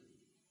needy,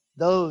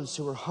 those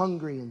who were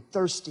hungry and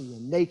thirsty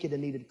and naked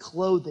and needed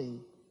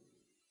clothing,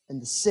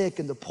 and the sick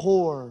and the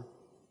poor,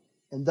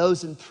 and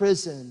those in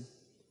prison,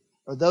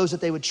 or those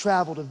that they would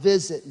travel to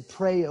visit and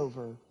pray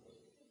over,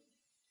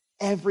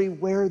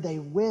 everywhere they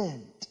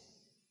went,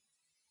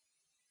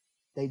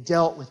 they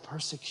dealt with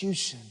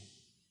persecution.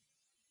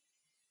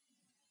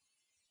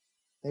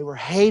 They were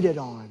hated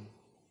on,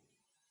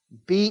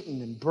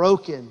 beaten and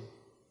broken,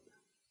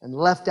 and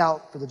left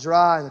out for the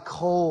dry and the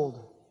cold.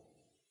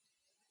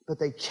 But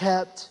they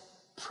kept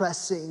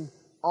pressing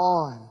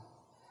on.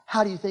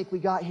 How do you think we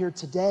got here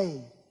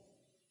today?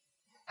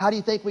 How do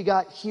you think we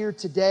got here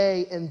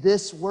today in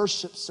this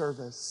worship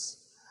service?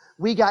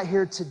 We got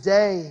here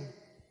today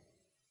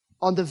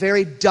on the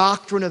very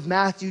doctrine of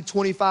Matthew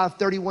 25,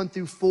 31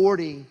 through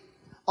 40,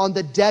 on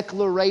the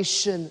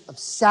declaration of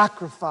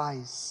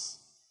sacrifice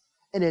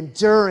and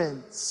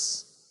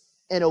endurance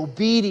and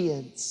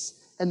obedience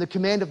and the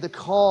command of the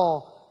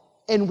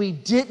call. And we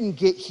didn't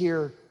get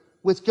here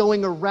with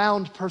going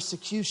around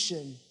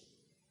persecution.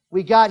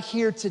 We got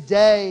here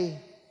today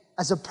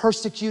as a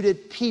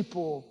persecuted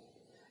people.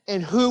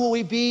 And who will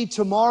we be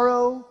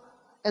tomorrow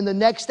and the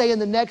next day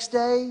and the next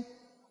day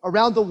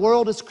around the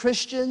world as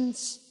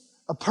Christians?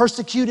 A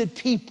persecuted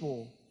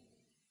people.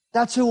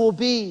 That's who we'll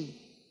be.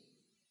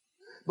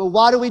 But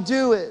why do we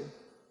do it?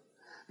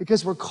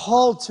 Because we're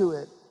called to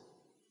it.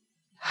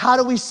 How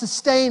do we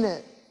sustain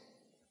it?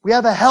 We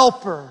have a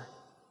helper.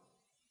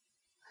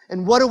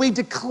 And what do we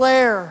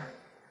declare?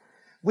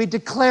 We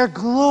declare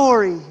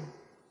glory.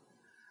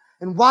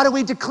 And why do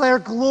we declare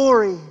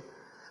glory?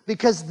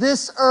 Because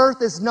this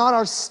earth is not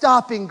our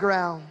stopping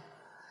ground.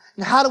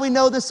 And how do we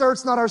know this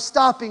earth's not our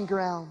stopping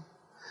ground?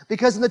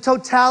 Because in the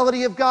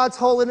totality of God's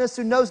holiness,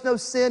 who knows no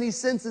sin, He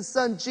sends His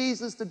Son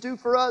Jesus to do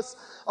for us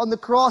on the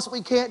cross what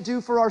we can't do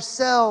for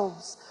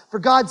ourselves. For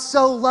God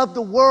so loved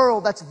the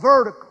world, that's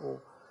vertical,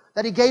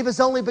 that He gave His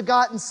only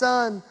begotten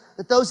Son,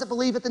 that those that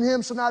believeth in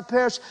Him shall not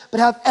perish, but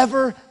have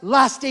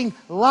everlasting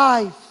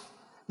life.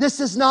 This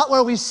is not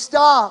where we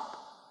stop.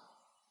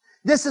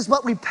 This is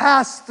what we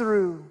pass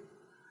through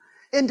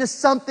into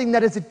something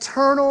that is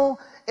eternal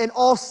and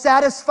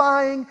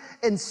all-satisfying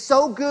and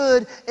so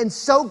good and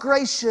so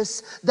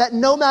gracious that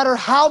no matter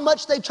how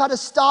much they try to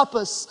stop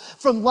us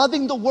from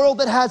loving the world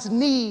that has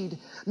need,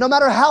 no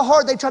matter how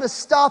hard they try to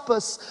stop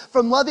us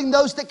from loving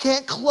those that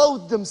can't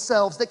clothe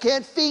themselves, that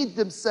can't feed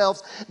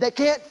themselves, that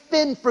can't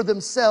fend for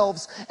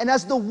themselves, and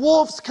as the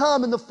wolves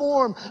come in the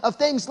form of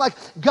things like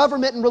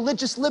government and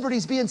religious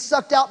liberties being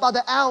sucked out by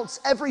the ounce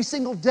every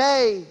single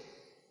day,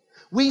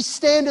 we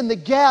stand in the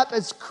gap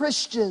as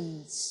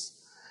Christians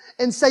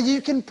and say,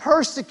 you can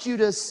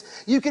persecute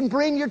us. You can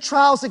bring your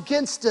trials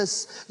against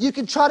us. You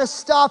can try to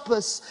stop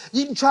us.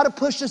 You can try to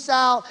push us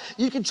out.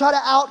 You can try to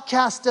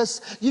outcast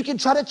us. You can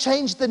try to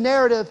change the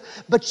narrative,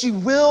 but you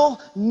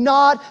will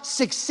not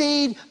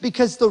succeed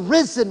because the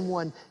risen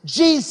one,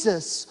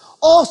 Jesus,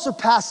 all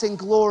surpassing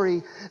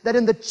glory, that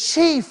in the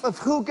chief of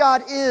who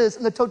God is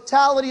and the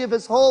totality of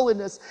His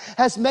holiness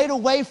has made a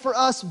way for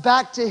us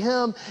back to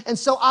Him. And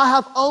so I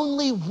have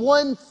only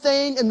one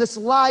thing in this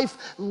life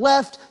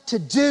left to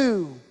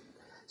do.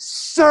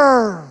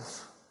 Serve.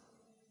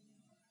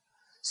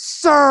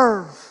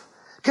 Serve.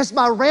 Because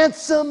my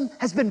ransom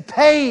has been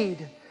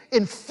paid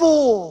in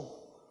full.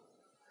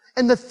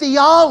 And the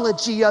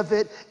theology of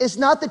it is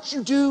not that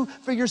you do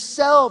for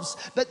yourselves,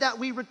 but that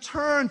we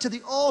return to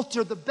the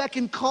altar, the beck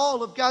and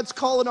call of God's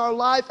call in our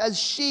life as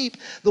sheep,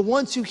 the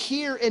ones who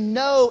hear and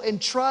know and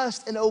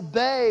trust and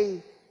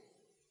obey.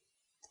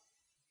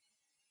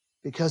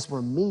 Because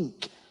we're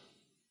meek.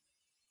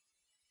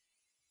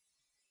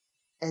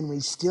 And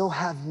we still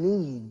have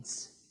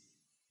needs.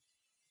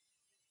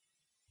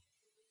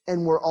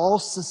 And we're all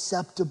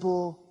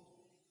susceptible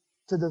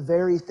to the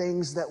very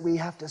things that we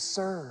have to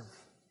serve.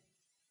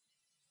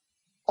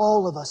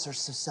 All of us are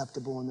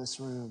susceptible in this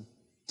room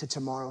to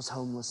tomorrow's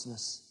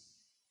homelessness,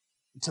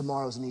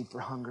 tomorrow's need for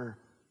hunger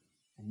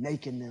and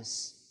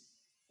nakedness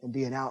and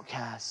being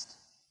outcast.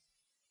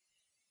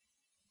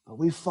 But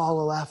we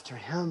follow after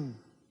Him.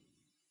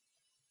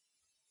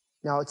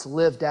 Now it's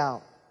lived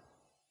out.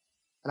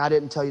 And I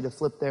didn't tell you to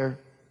flip there,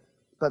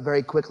 but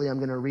very quickly I'm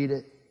going to read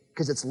it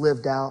because it's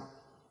lived out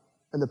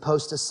in the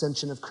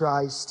post-ascension of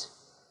Christ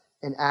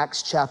in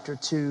Acts chapter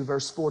 2,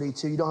 verse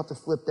 42. You don't have to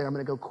flip there. I'm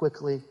going to go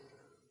quickly.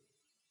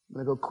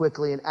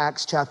 In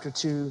Acts chapter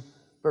 2,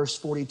 verse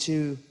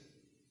 42.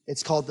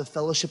 It's called the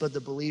fellowship of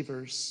the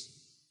believers.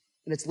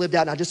 And it's lived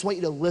out. And I just want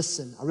you to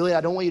listen. I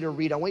don't want you to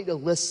read. I want you to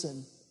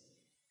listen.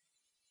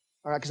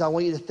 All right, because I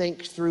want you to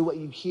think through what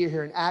you hear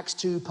here in Acts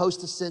 2,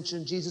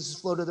 post-ascension. Jesus is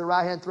floated to the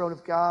right-hand throne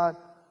of God.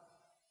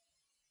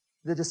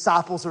 The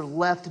disciples are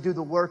left to do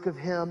the work of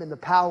Him and the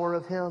power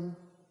of Him.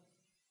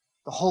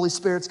 The Holy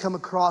Spirit's come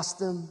across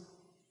them.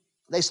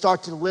 They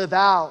start to live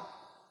out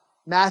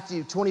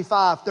Matthew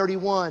 25,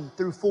 31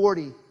 through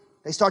 40.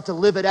 They start to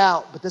live it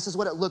out, but this is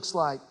what it looks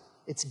like.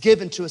 It's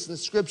given to us in the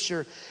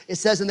scripture. It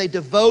says, and they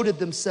devoted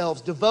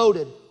themselves,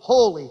 devoted,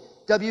 holy,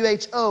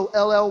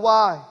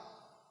 W-H-O-L-L-Y,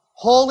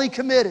 wholly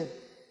committed,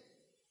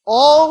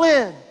 all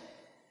in,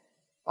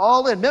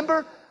 all in.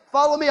 Remember,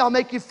 follow me, I'll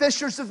make you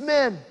fishers of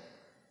men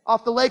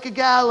off the Lake of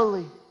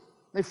Galilee.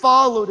 They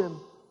followed Him.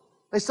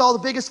 They saw the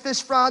biggest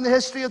fish fry in the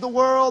history of the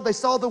world. They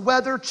saw the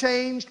weather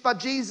changed by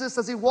Jesus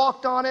as He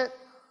walked on it.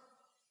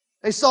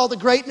 They saw the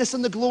greatness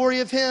and the glory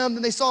of Him,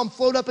 and they saw Him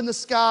float up in the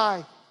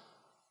sky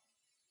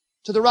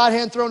to the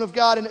right-hand throne of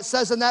God. And it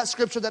says in that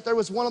scripture that there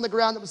was one on the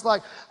ground that was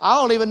like, I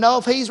don't even know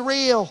if He's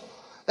real.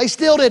 They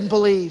still didn't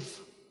believe.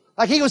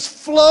 Like He was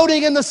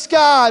floating in the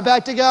sky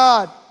back to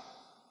God.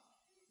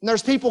 And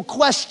there's people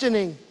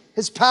questioning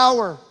His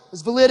power,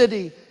 His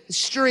validity, His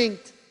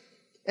strength.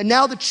 And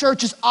now the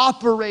church is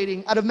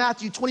operating out of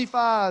Matthew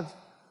 25,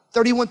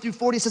 31 through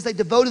 40. It says they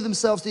devoted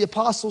themselves to the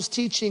apostles'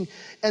 teaching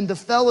and the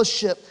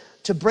fellowship,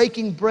 to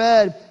breaking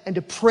bread and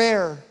to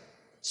prayer.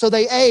 So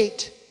they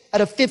ate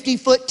at a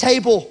 50-foot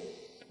table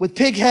with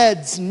pig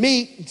heads and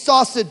meat and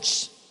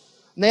sausage.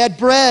 And they had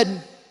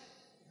bread.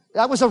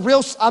 That was a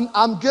real,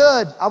 I'm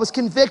good. I was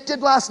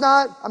convicted last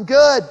night. I'm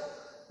good.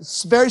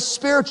 It's very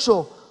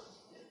spiritual,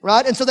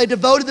 right? And so they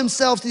devoted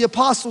themselves to the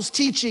apostles'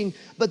 teaching.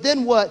 But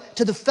then what?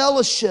 To the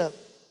fellowship,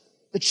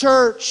 the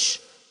church,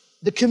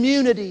 the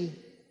community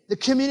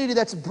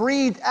that's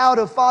breathed out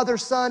of Father,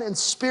 Son, and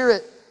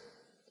Spirit,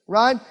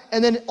 right?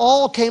 And then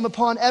all came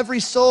upon every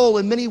soul,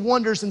 and many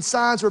wonders and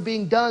signs were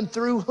being done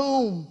through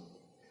whom?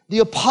 The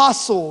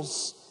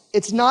apostles.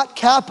 It's not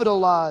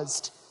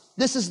capitalized.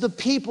 This is the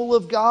people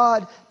of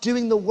God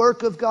doing the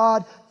work of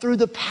God through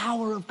the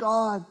power of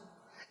God.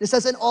 It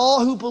says, and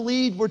all who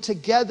believed were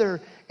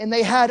together, and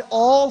they had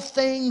all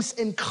things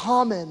in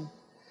common.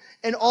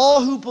 And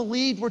all who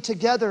believed were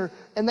together,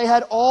 and they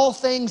had all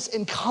things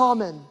in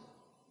common.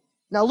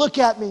 Now look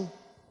at me.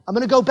 I'm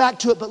going to go back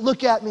to it, but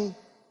look at me.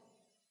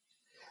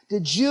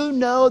 Did you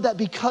know that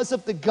because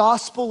of the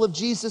gospel of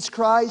Jesus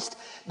Christ,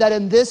 that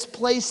in this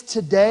place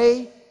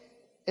today,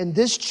 in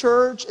this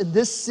church, in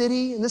this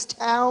city, in this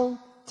town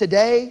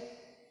today,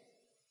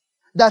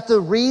 that the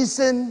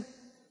reason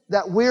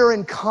that we're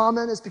in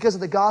common is because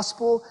of the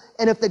gospel?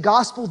 And if the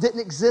gospel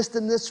didn't exist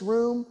in this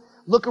room,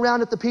 look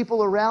around at the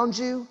people around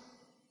you,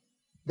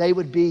 they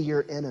would be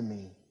your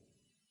enemy.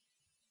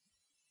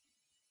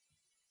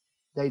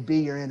 They'd be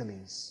your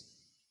enemies.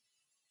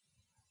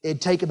 It'd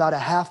take about a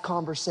half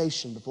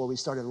conversation before we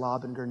started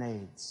lobbing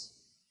grenades.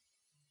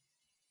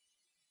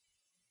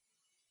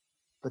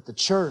 But the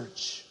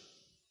church,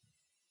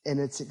 in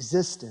its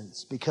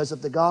existence, because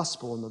of the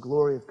gospel and the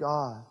glory of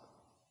God,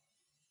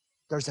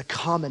 there's a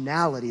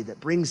commonality that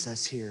brings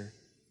us here.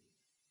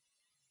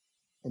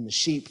 And the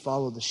sheep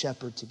follow the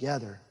shepherd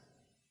together.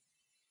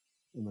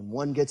 And when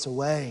one gets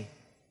away,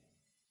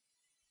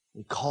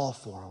 we call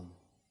for them.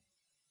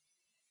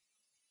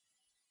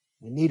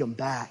 We need them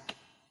back.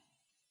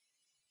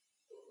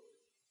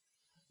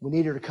 We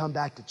need her to come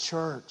back to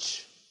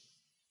church.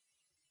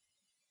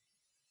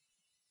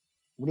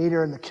 We need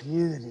her in the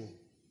community.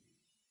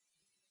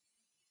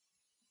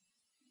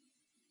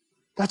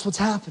 That's what's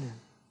happening.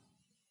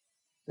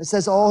 It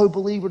says all who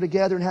believed were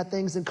together and had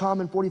things in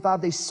common.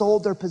 45, they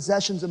sold their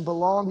possessions and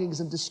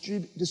belongings and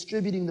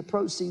distributing the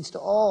proceeds to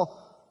all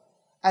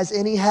as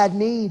any had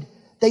need.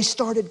 They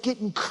started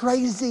getting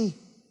crazy.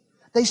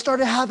 They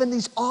started having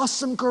these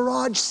awesome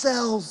garage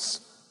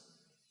sales.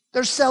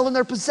 They're selling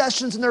their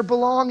possessions and their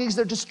belongings.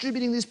 They're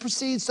distributing these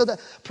proceeds so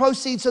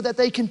that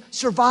they can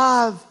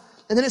survive.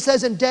 And then it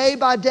says, and day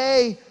by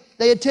day,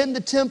 they attend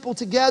the temple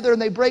together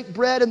and they break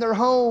bread in their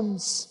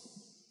homes.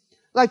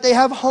 Like they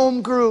have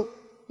home group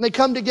and they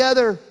come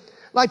together.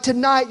 Like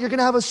tonight, you're going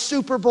to have a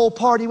Super Bowl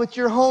party with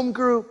your home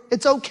group.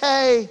 It's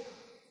okay.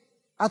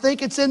 I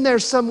think it's in there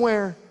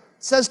somewhere.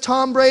 It says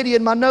Tom Brady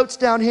in my notes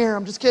down here.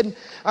 I'm just kidding.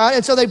 All right,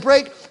 and so they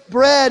break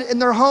bread in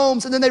their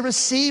homes and then they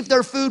receive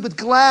their food with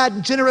glad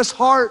and generous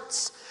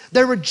hearts.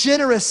 They were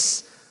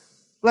generous.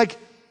 Like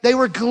they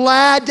were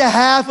glad to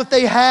have what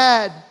they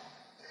had.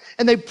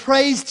 And they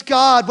praised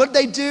God. What did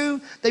they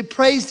do? They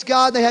praised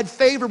God. They had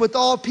favor with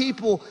all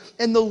people.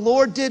 And the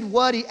Lord did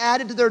what? He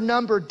added to their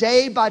number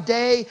day by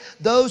day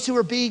those who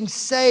were being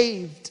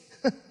saved.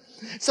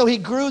 So He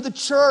grew the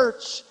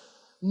church.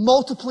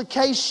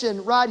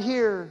 Multiplication right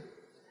here.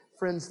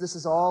 Friends, this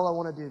is all I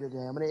want to do today.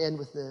 I'm going to end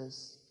with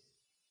this.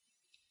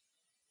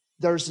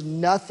 There's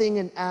nothing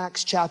in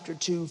Acts chapter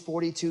 2,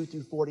 42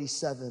 through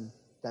 47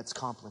 that's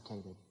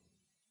complicated.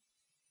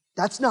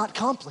 That's not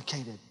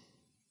complicated.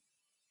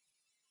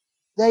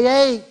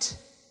 They ate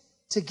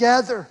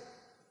together.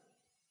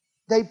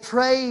 They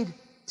prayed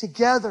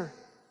together.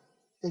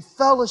 They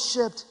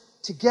fellowshiped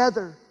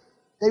together.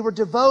 They were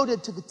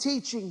devoted to the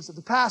teachings of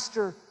the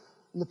pastor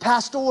and the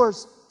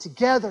pastors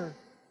together.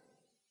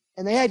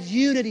 And they had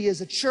unity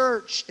as a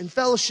church and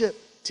fellowship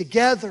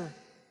together.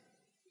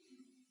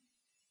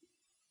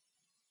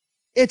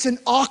 It's an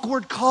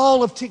awkward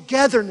call of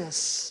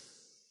togetherness.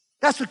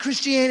 That's what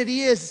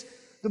Christianity is.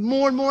 The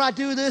more and more I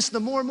do this, the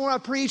more and more I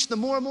preach, the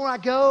more and more I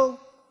go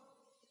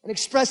and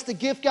express the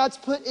gift God's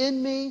put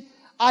in me,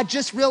 I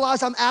just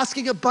realize I'm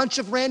asking a bunch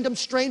of random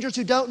strangers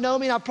who don't know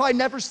me and I'll probably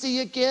never see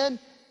again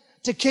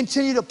to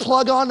continue to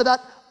plug onto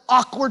that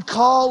awkward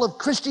call of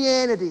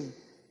Christianity.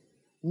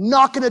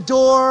 Knocking a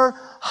door,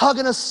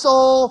 hugging a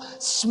soul,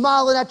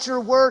 smiling at your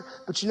work.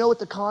 But you know what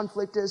the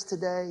conflict is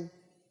today?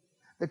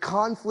 The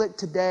conflict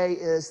today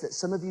is that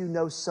some of you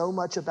know so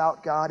much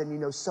about God and you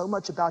know so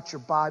much about your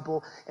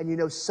Bible and you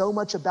know so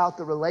much about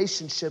the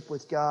relationship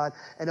with God.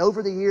 And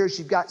over the years,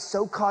 you've got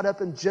so caught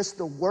up in just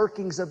the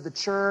workings of the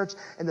church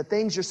and the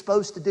things you're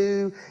supposed to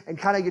do and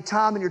kind of your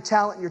time and your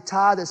talent and your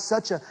tithe is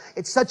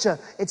it's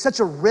such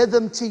a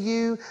rhythm to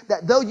you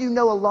that though you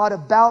know a lot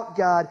about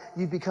God,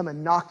 you've become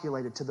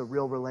inoculated to the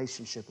real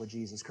relationship with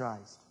Jesus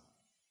Christ.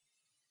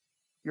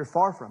 You're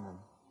far from Him.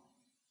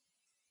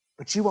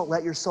 But you won't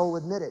let your soul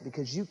admit it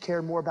because you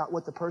care more about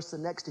what the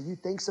person next to you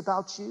thinks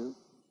about you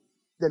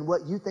than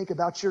what you think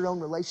about your own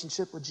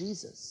relationship with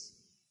Jesus.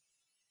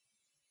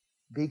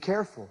 Be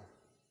careful.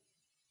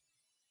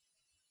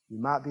 You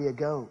might be a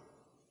goat.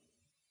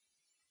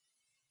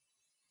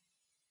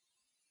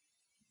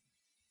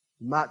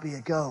 You might be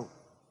a goat.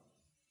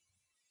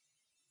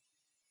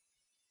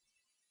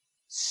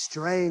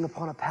 Straying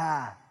upon a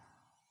path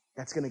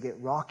that's going to get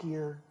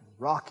rockier and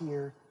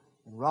rockier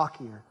and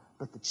rockier.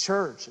 But the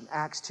church in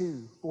Acts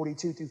 2,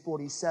 42 through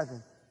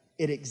 47,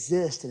 it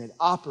exists and it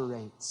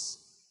operates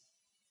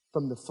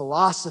from the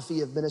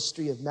philosophy of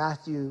ministry of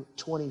Matthew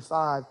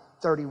 25,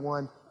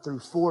 31 through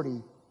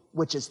 40,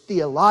 which is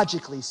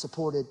theologically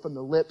supported from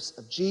the lips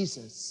of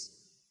Jesus,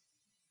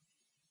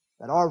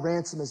 that our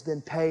ransom has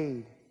been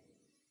paid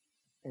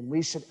and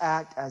we should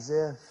act as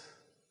if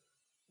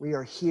we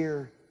are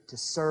here to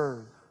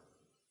serve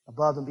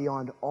above and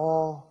beyond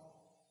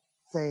all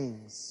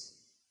things.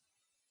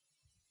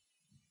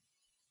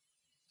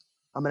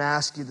 I'm going to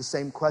ask you the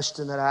same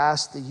question that I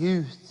asked the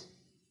youth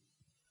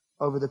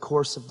over the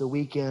course of the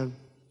weekend.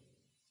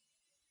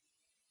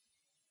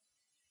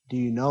 Do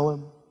you know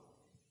Him?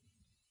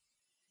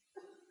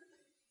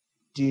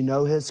 Do you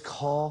know His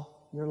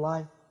call in your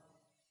life?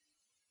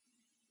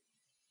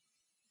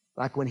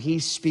 Like when He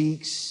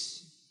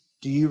speaks,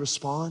 do you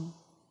respond?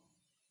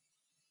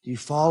 Do you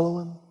follow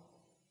Him?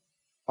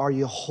 Are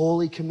you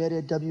wholly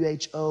committed,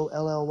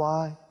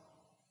 WHOLLY?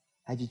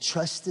 Have you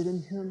trusted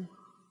in Him?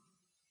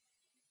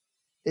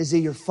 Is He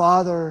your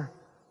Father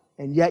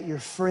and yet your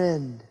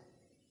friend?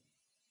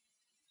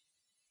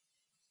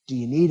 Do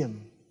you need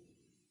Him?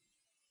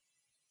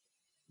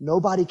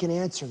 Nobody can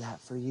answer that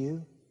for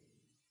you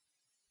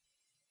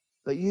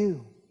but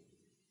you.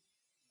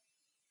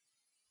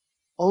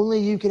 Only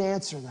you can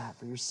answer that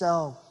for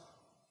yourself.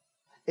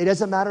 It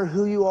doesn't matter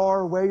who you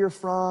are or where you're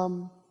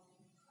from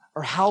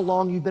or how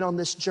long you've been on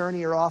this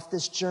journey or off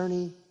this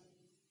journey.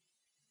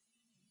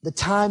 The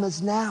time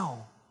is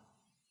now.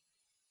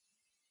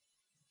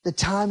 The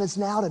time is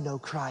now to know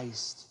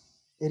Christ.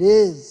 It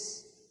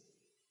is.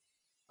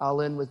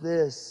 I'll end with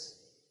this.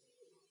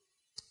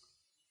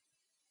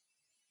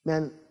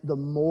 Man, the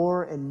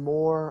more and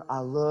more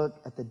I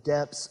look at the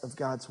depths of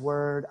God's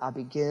Word, I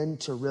begin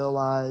to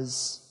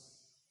realize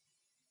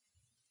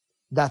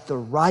that the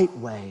right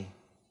way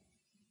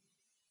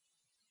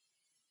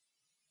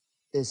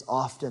is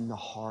often the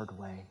hard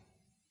way.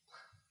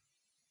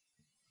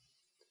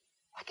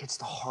 Like it's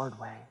the hard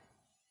way.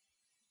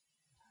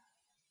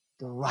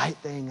 The right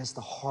thing is the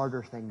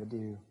harder thing to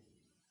do.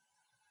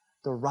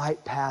 The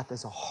right path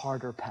is a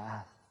harder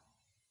path.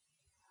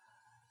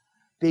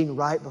 Being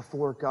right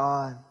before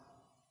God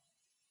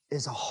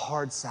is a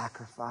hard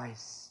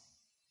sacrifice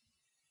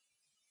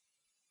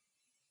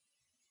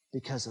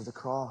because of the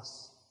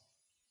cross.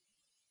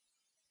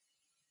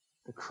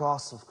 The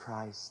cross of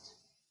Christ.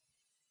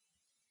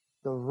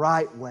 The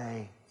right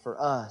way for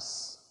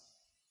us.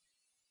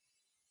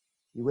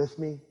 You with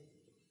me?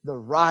 The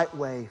right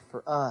way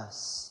for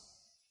us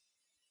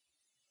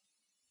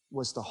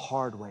was the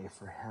hard way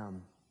for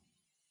Him.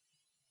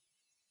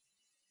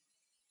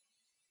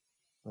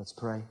 Let's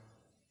pray.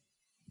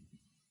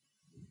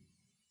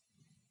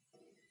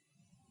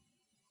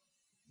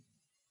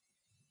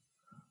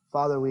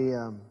 Father, we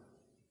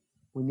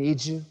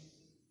need You.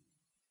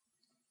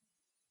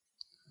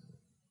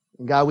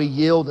 And God, we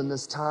yield in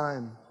this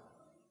time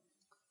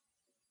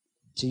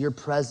to Your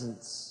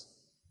presence,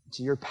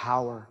 to Your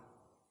power.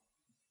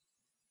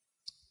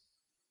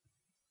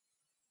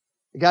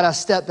 God, I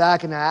step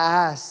back and I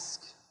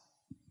ask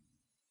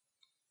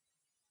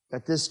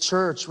that this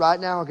church right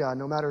now, God,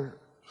 no matter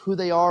who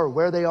they are or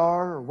where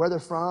they're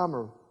from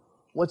or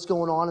what's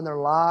going on in their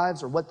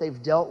lives or what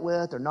they've dealt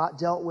with or not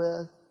dealt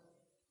with,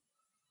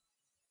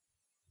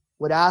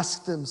 would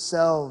ask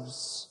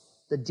themselves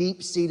the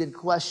deep-seated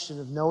question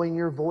of knowing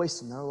Your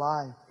voice in their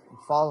life and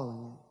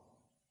following it,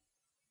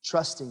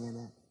 trusting in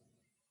it.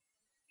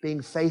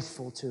 being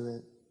faithful to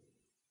it?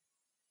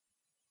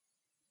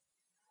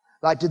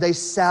 Like, do they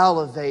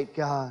salivate,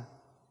 God,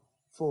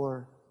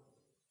 for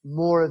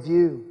more of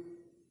you?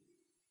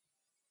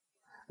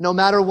 No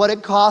matter what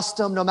it cost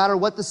them, no matter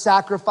what the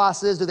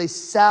sacrifice is, do they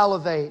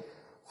salivate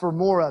for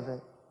more of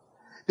it?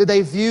 Do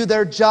they view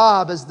their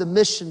job as the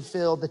mission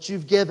field that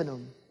you've given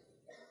them?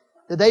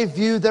 Do they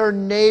view their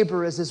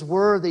neighbor as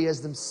worthy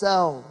as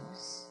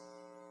themselves?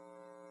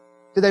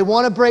 Do they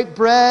want to break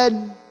bread?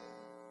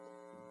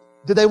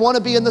 Do they want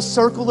to be in the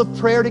circle of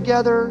prayer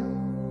together?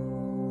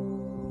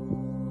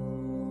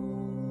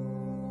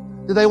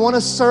 Do they want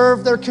to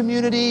serve their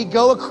community,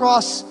 go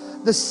across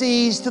the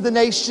seas to the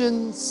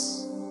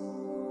nations?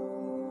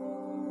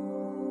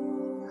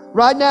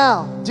 Right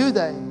now, do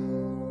they?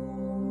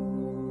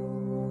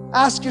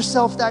 Ask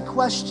yourself that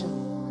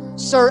question.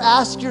 Sir,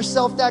 ask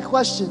yourself that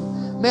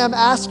question. Ma'am,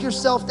 ask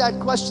yourself that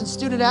question.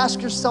 Student,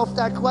 ask yourself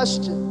that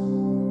question.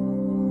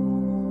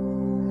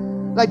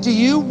 Like, do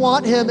you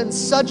want him in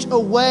such a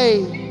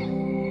way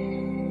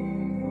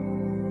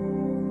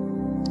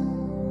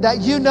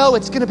that you know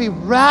it's going to be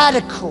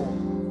radical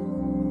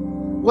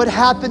what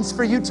happens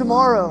for you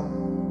tomorrow?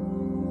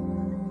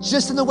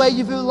 Just in the way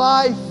you view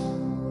life,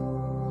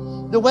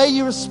 the way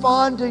you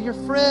respond to your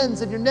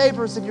friends and your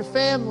neighbors and your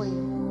family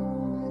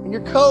and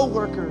your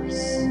co-workers.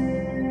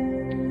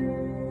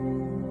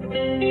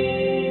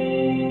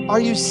 Are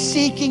you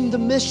seeking the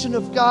mission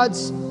of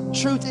God's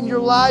truth in your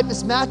life?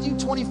 Is Matthew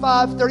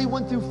 25,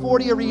 31 through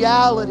 40 a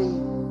reality?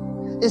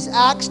 Is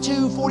Acts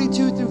 2,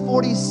 42 through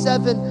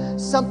 47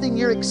 something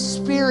you're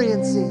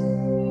experiencing?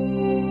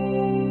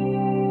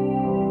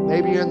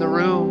 Maybe you're in the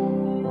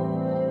room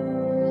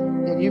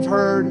and you've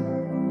heard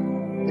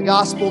the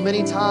gospel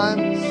many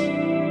times,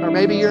 or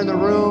maybe you're in the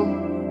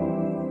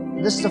room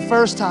and this is the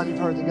first time you've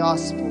heard the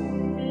gospel.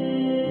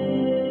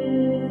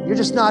 You're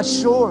just not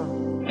sure.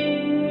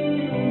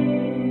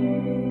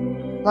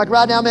 Like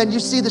right now, man, you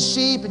see the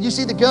sheep and you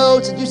see the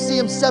goats and you see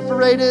them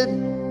separated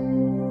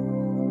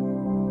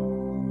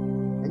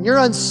and you're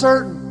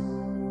uncertain.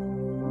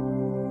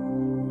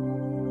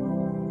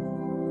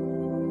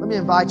 Let me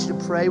invite you to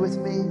pray with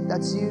me.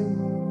 That's you.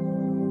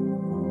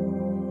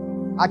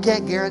 I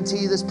can't guarantee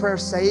you this prayer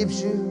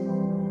saves you,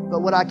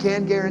 but what I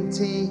can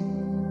guarantee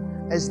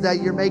is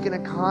that you're making a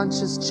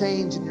conscious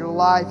change in your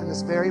life in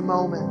this very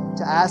moment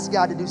to ask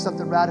God to do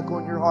something radical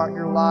in your heart and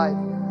your life.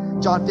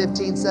 John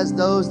 15 says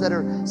those that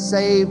are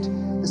saved,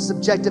 the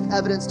subjective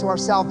evidence to our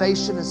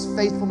salvation is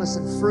faithfulness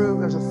and fruit.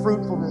 There's a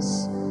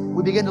fruitfulness.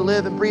 We begin to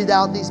live and breathe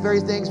out these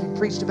very things we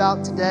preached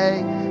about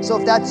today. So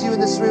if that's you in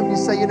this room, you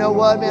say, you know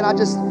what, man,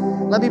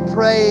 let me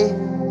pray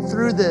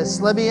through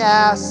this. Let me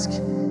ask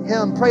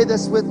him, pray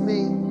this with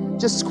me,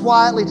 just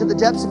quietly to the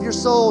depths of your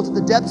soul, to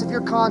the depths of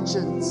your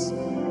conscience.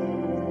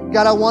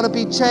 God, I want to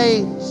be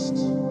changed.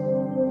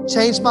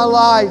 Change my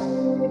life.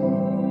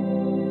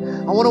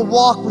 I want to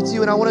walk with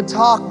you and I want to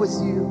talk with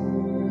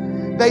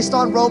you. Based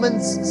on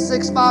Romans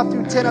 6, 5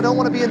 through 10, I don't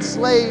want to be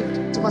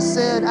enslaved to my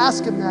sin.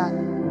 Ask him that.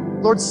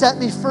 Lord, set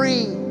me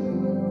free.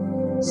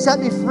 Set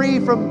me free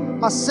from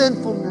my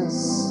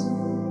sinfulness.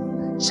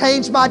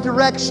 Change my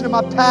direction and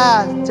my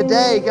path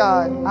today,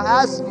 God. I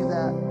ask you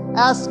that.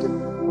 Ask him.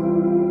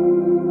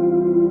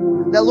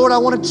 That, Lord, I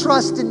want to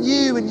trust in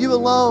you and you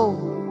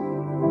alone.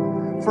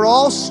 For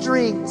all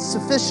strength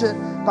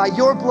sufficient by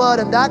your blood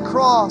and that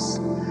cross,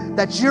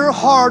 that your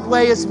hard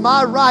way is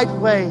my right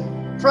way.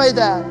 Pray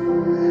that.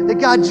 That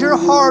God, your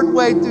hard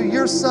way through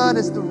your Son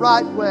is the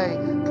right way.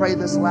 Pray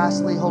this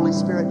lastly, Holy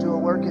Spirit, do a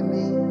work in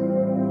me.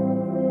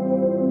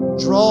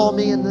 Draw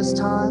me in this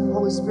time,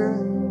 Holy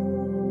Spirit.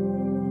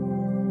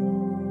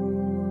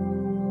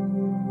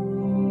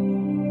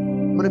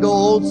 I'm going to go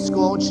old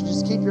school. I want you to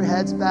just keep your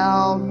heads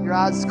bowed, your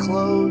eyes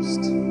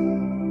closed.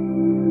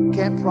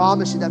 Can't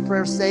promise you that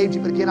prayer saved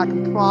you, but again, I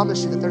can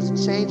promise you that there's a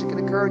change that can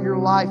occur in your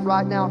life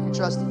right now if you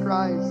trust in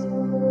Christ.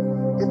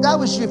 If that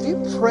was you, if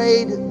you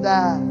prayed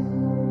that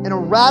in a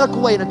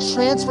radical way, in a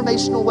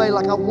transformational way,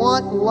 like I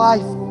want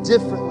life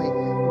differently,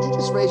 would you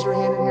just raise your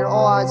hand in here,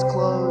 all eyes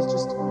closed,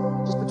 just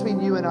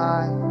between you and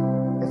I.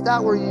 If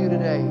that were you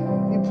today,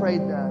 if you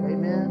prayed that,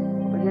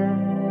 amen, over here.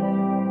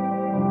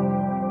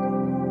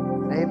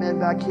 And amen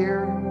back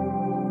here.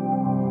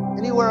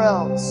 Anywhere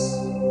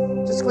else?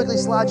 Just quickly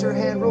slide your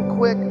hand real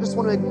quick. I just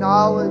want to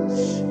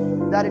acknowledge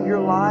that in your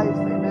life.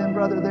 Amen,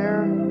 brother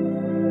there.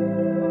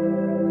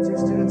 2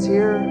 students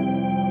here.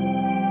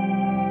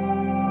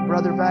 A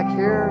brother back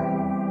here.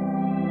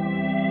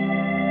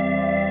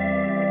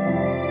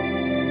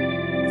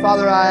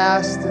 Father, I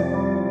ask that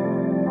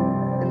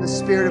in the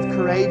spirit of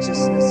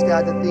courageousness,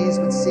 God, that these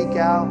would seek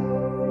out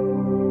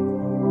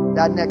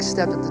that next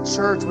step, that the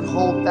church would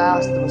hold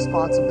fast the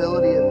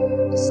responsibility of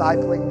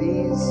discipling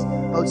these,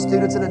 both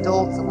students and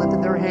adults that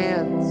lifted their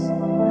hands.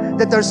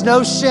 That there's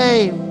no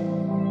shame.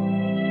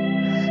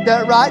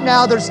 That right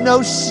now there's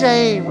no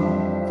shame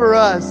for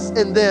us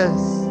in this,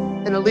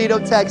 in Aledo,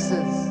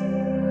 Texas.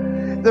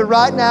 That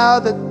right now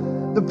that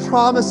the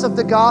promise of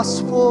the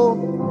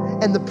gospel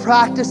and the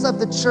practice of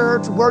the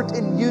church worked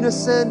in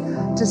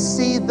unison to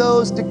see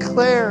those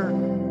declare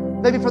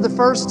maybe for the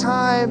first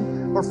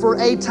time or for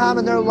a time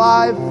in their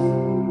life,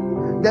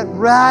 that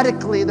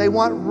radically they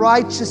want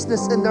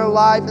righteousness in their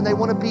life and they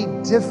want to be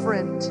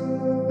different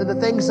than the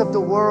things of the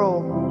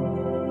world.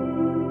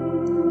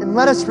 And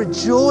let us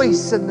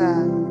rejoice in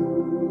that,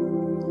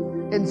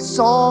 in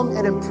song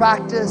and in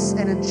practice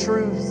and in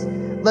truth.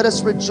 Let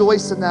us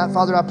rejoice in that.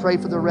 Father, I pray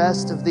for the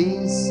rest of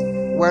these,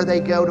 where they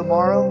go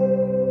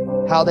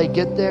tomorrow, how they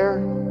get there,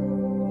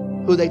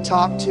 who they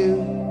talk to,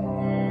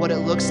 what it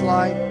looks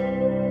like,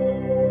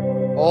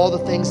 all the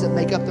things that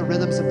make up the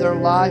rhythms of their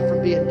life,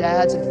 from being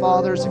dads and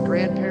fathers and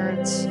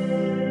grandparents,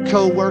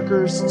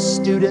 co-workers,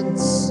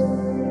 students,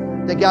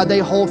 that God, they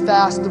hold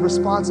fast the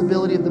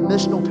responsibility of the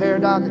missional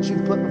paradigm that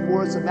you've put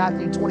before us in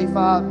Matthew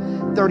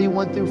 25,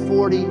 31 through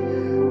 40,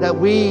 that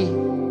we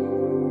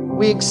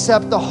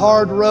accept the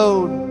hard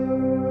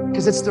road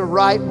because it's the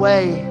right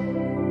way.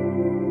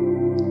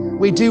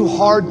 We do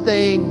hard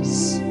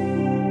things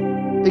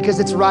because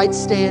it's right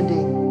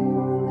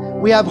standing.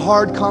 We have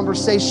hard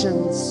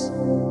conversations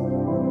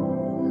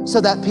so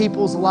that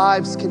people's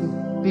lives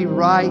can be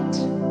right.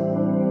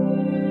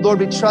 Lord,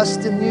 we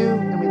trust in you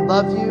and we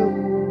love you.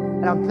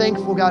 And I'm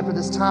thankful, God, for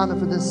this time and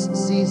for this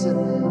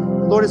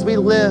season. Lord, as we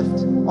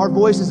lift our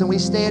voices and we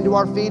stand to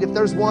our feet, if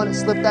there's one that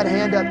slipped that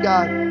hand up,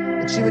 God,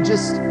 that you would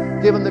just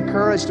give them the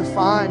courage to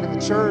find in the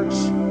church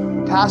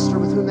a pastor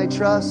with whom they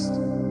trust,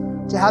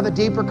 to have a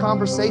deeper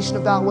conversation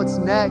about what's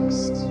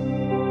next.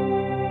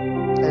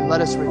 And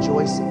let us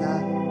rejoice in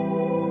that.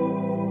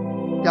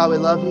 God, we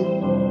love you.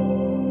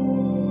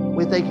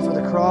 We thank you for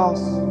the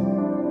cross.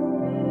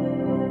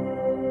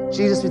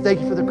 Jesus, we thank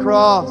you for the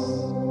cross,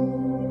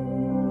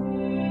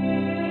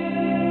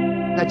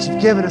 that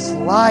you've given us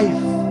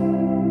life.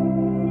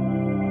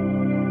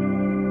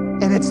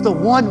 And it's the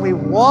one we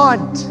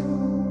want.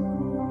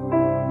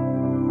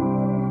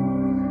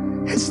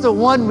 It's the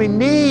one we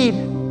need.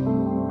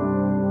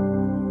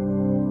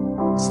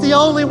 It's the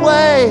only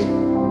way.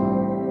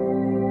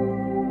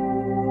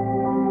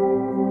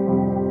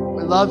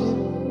 We love you.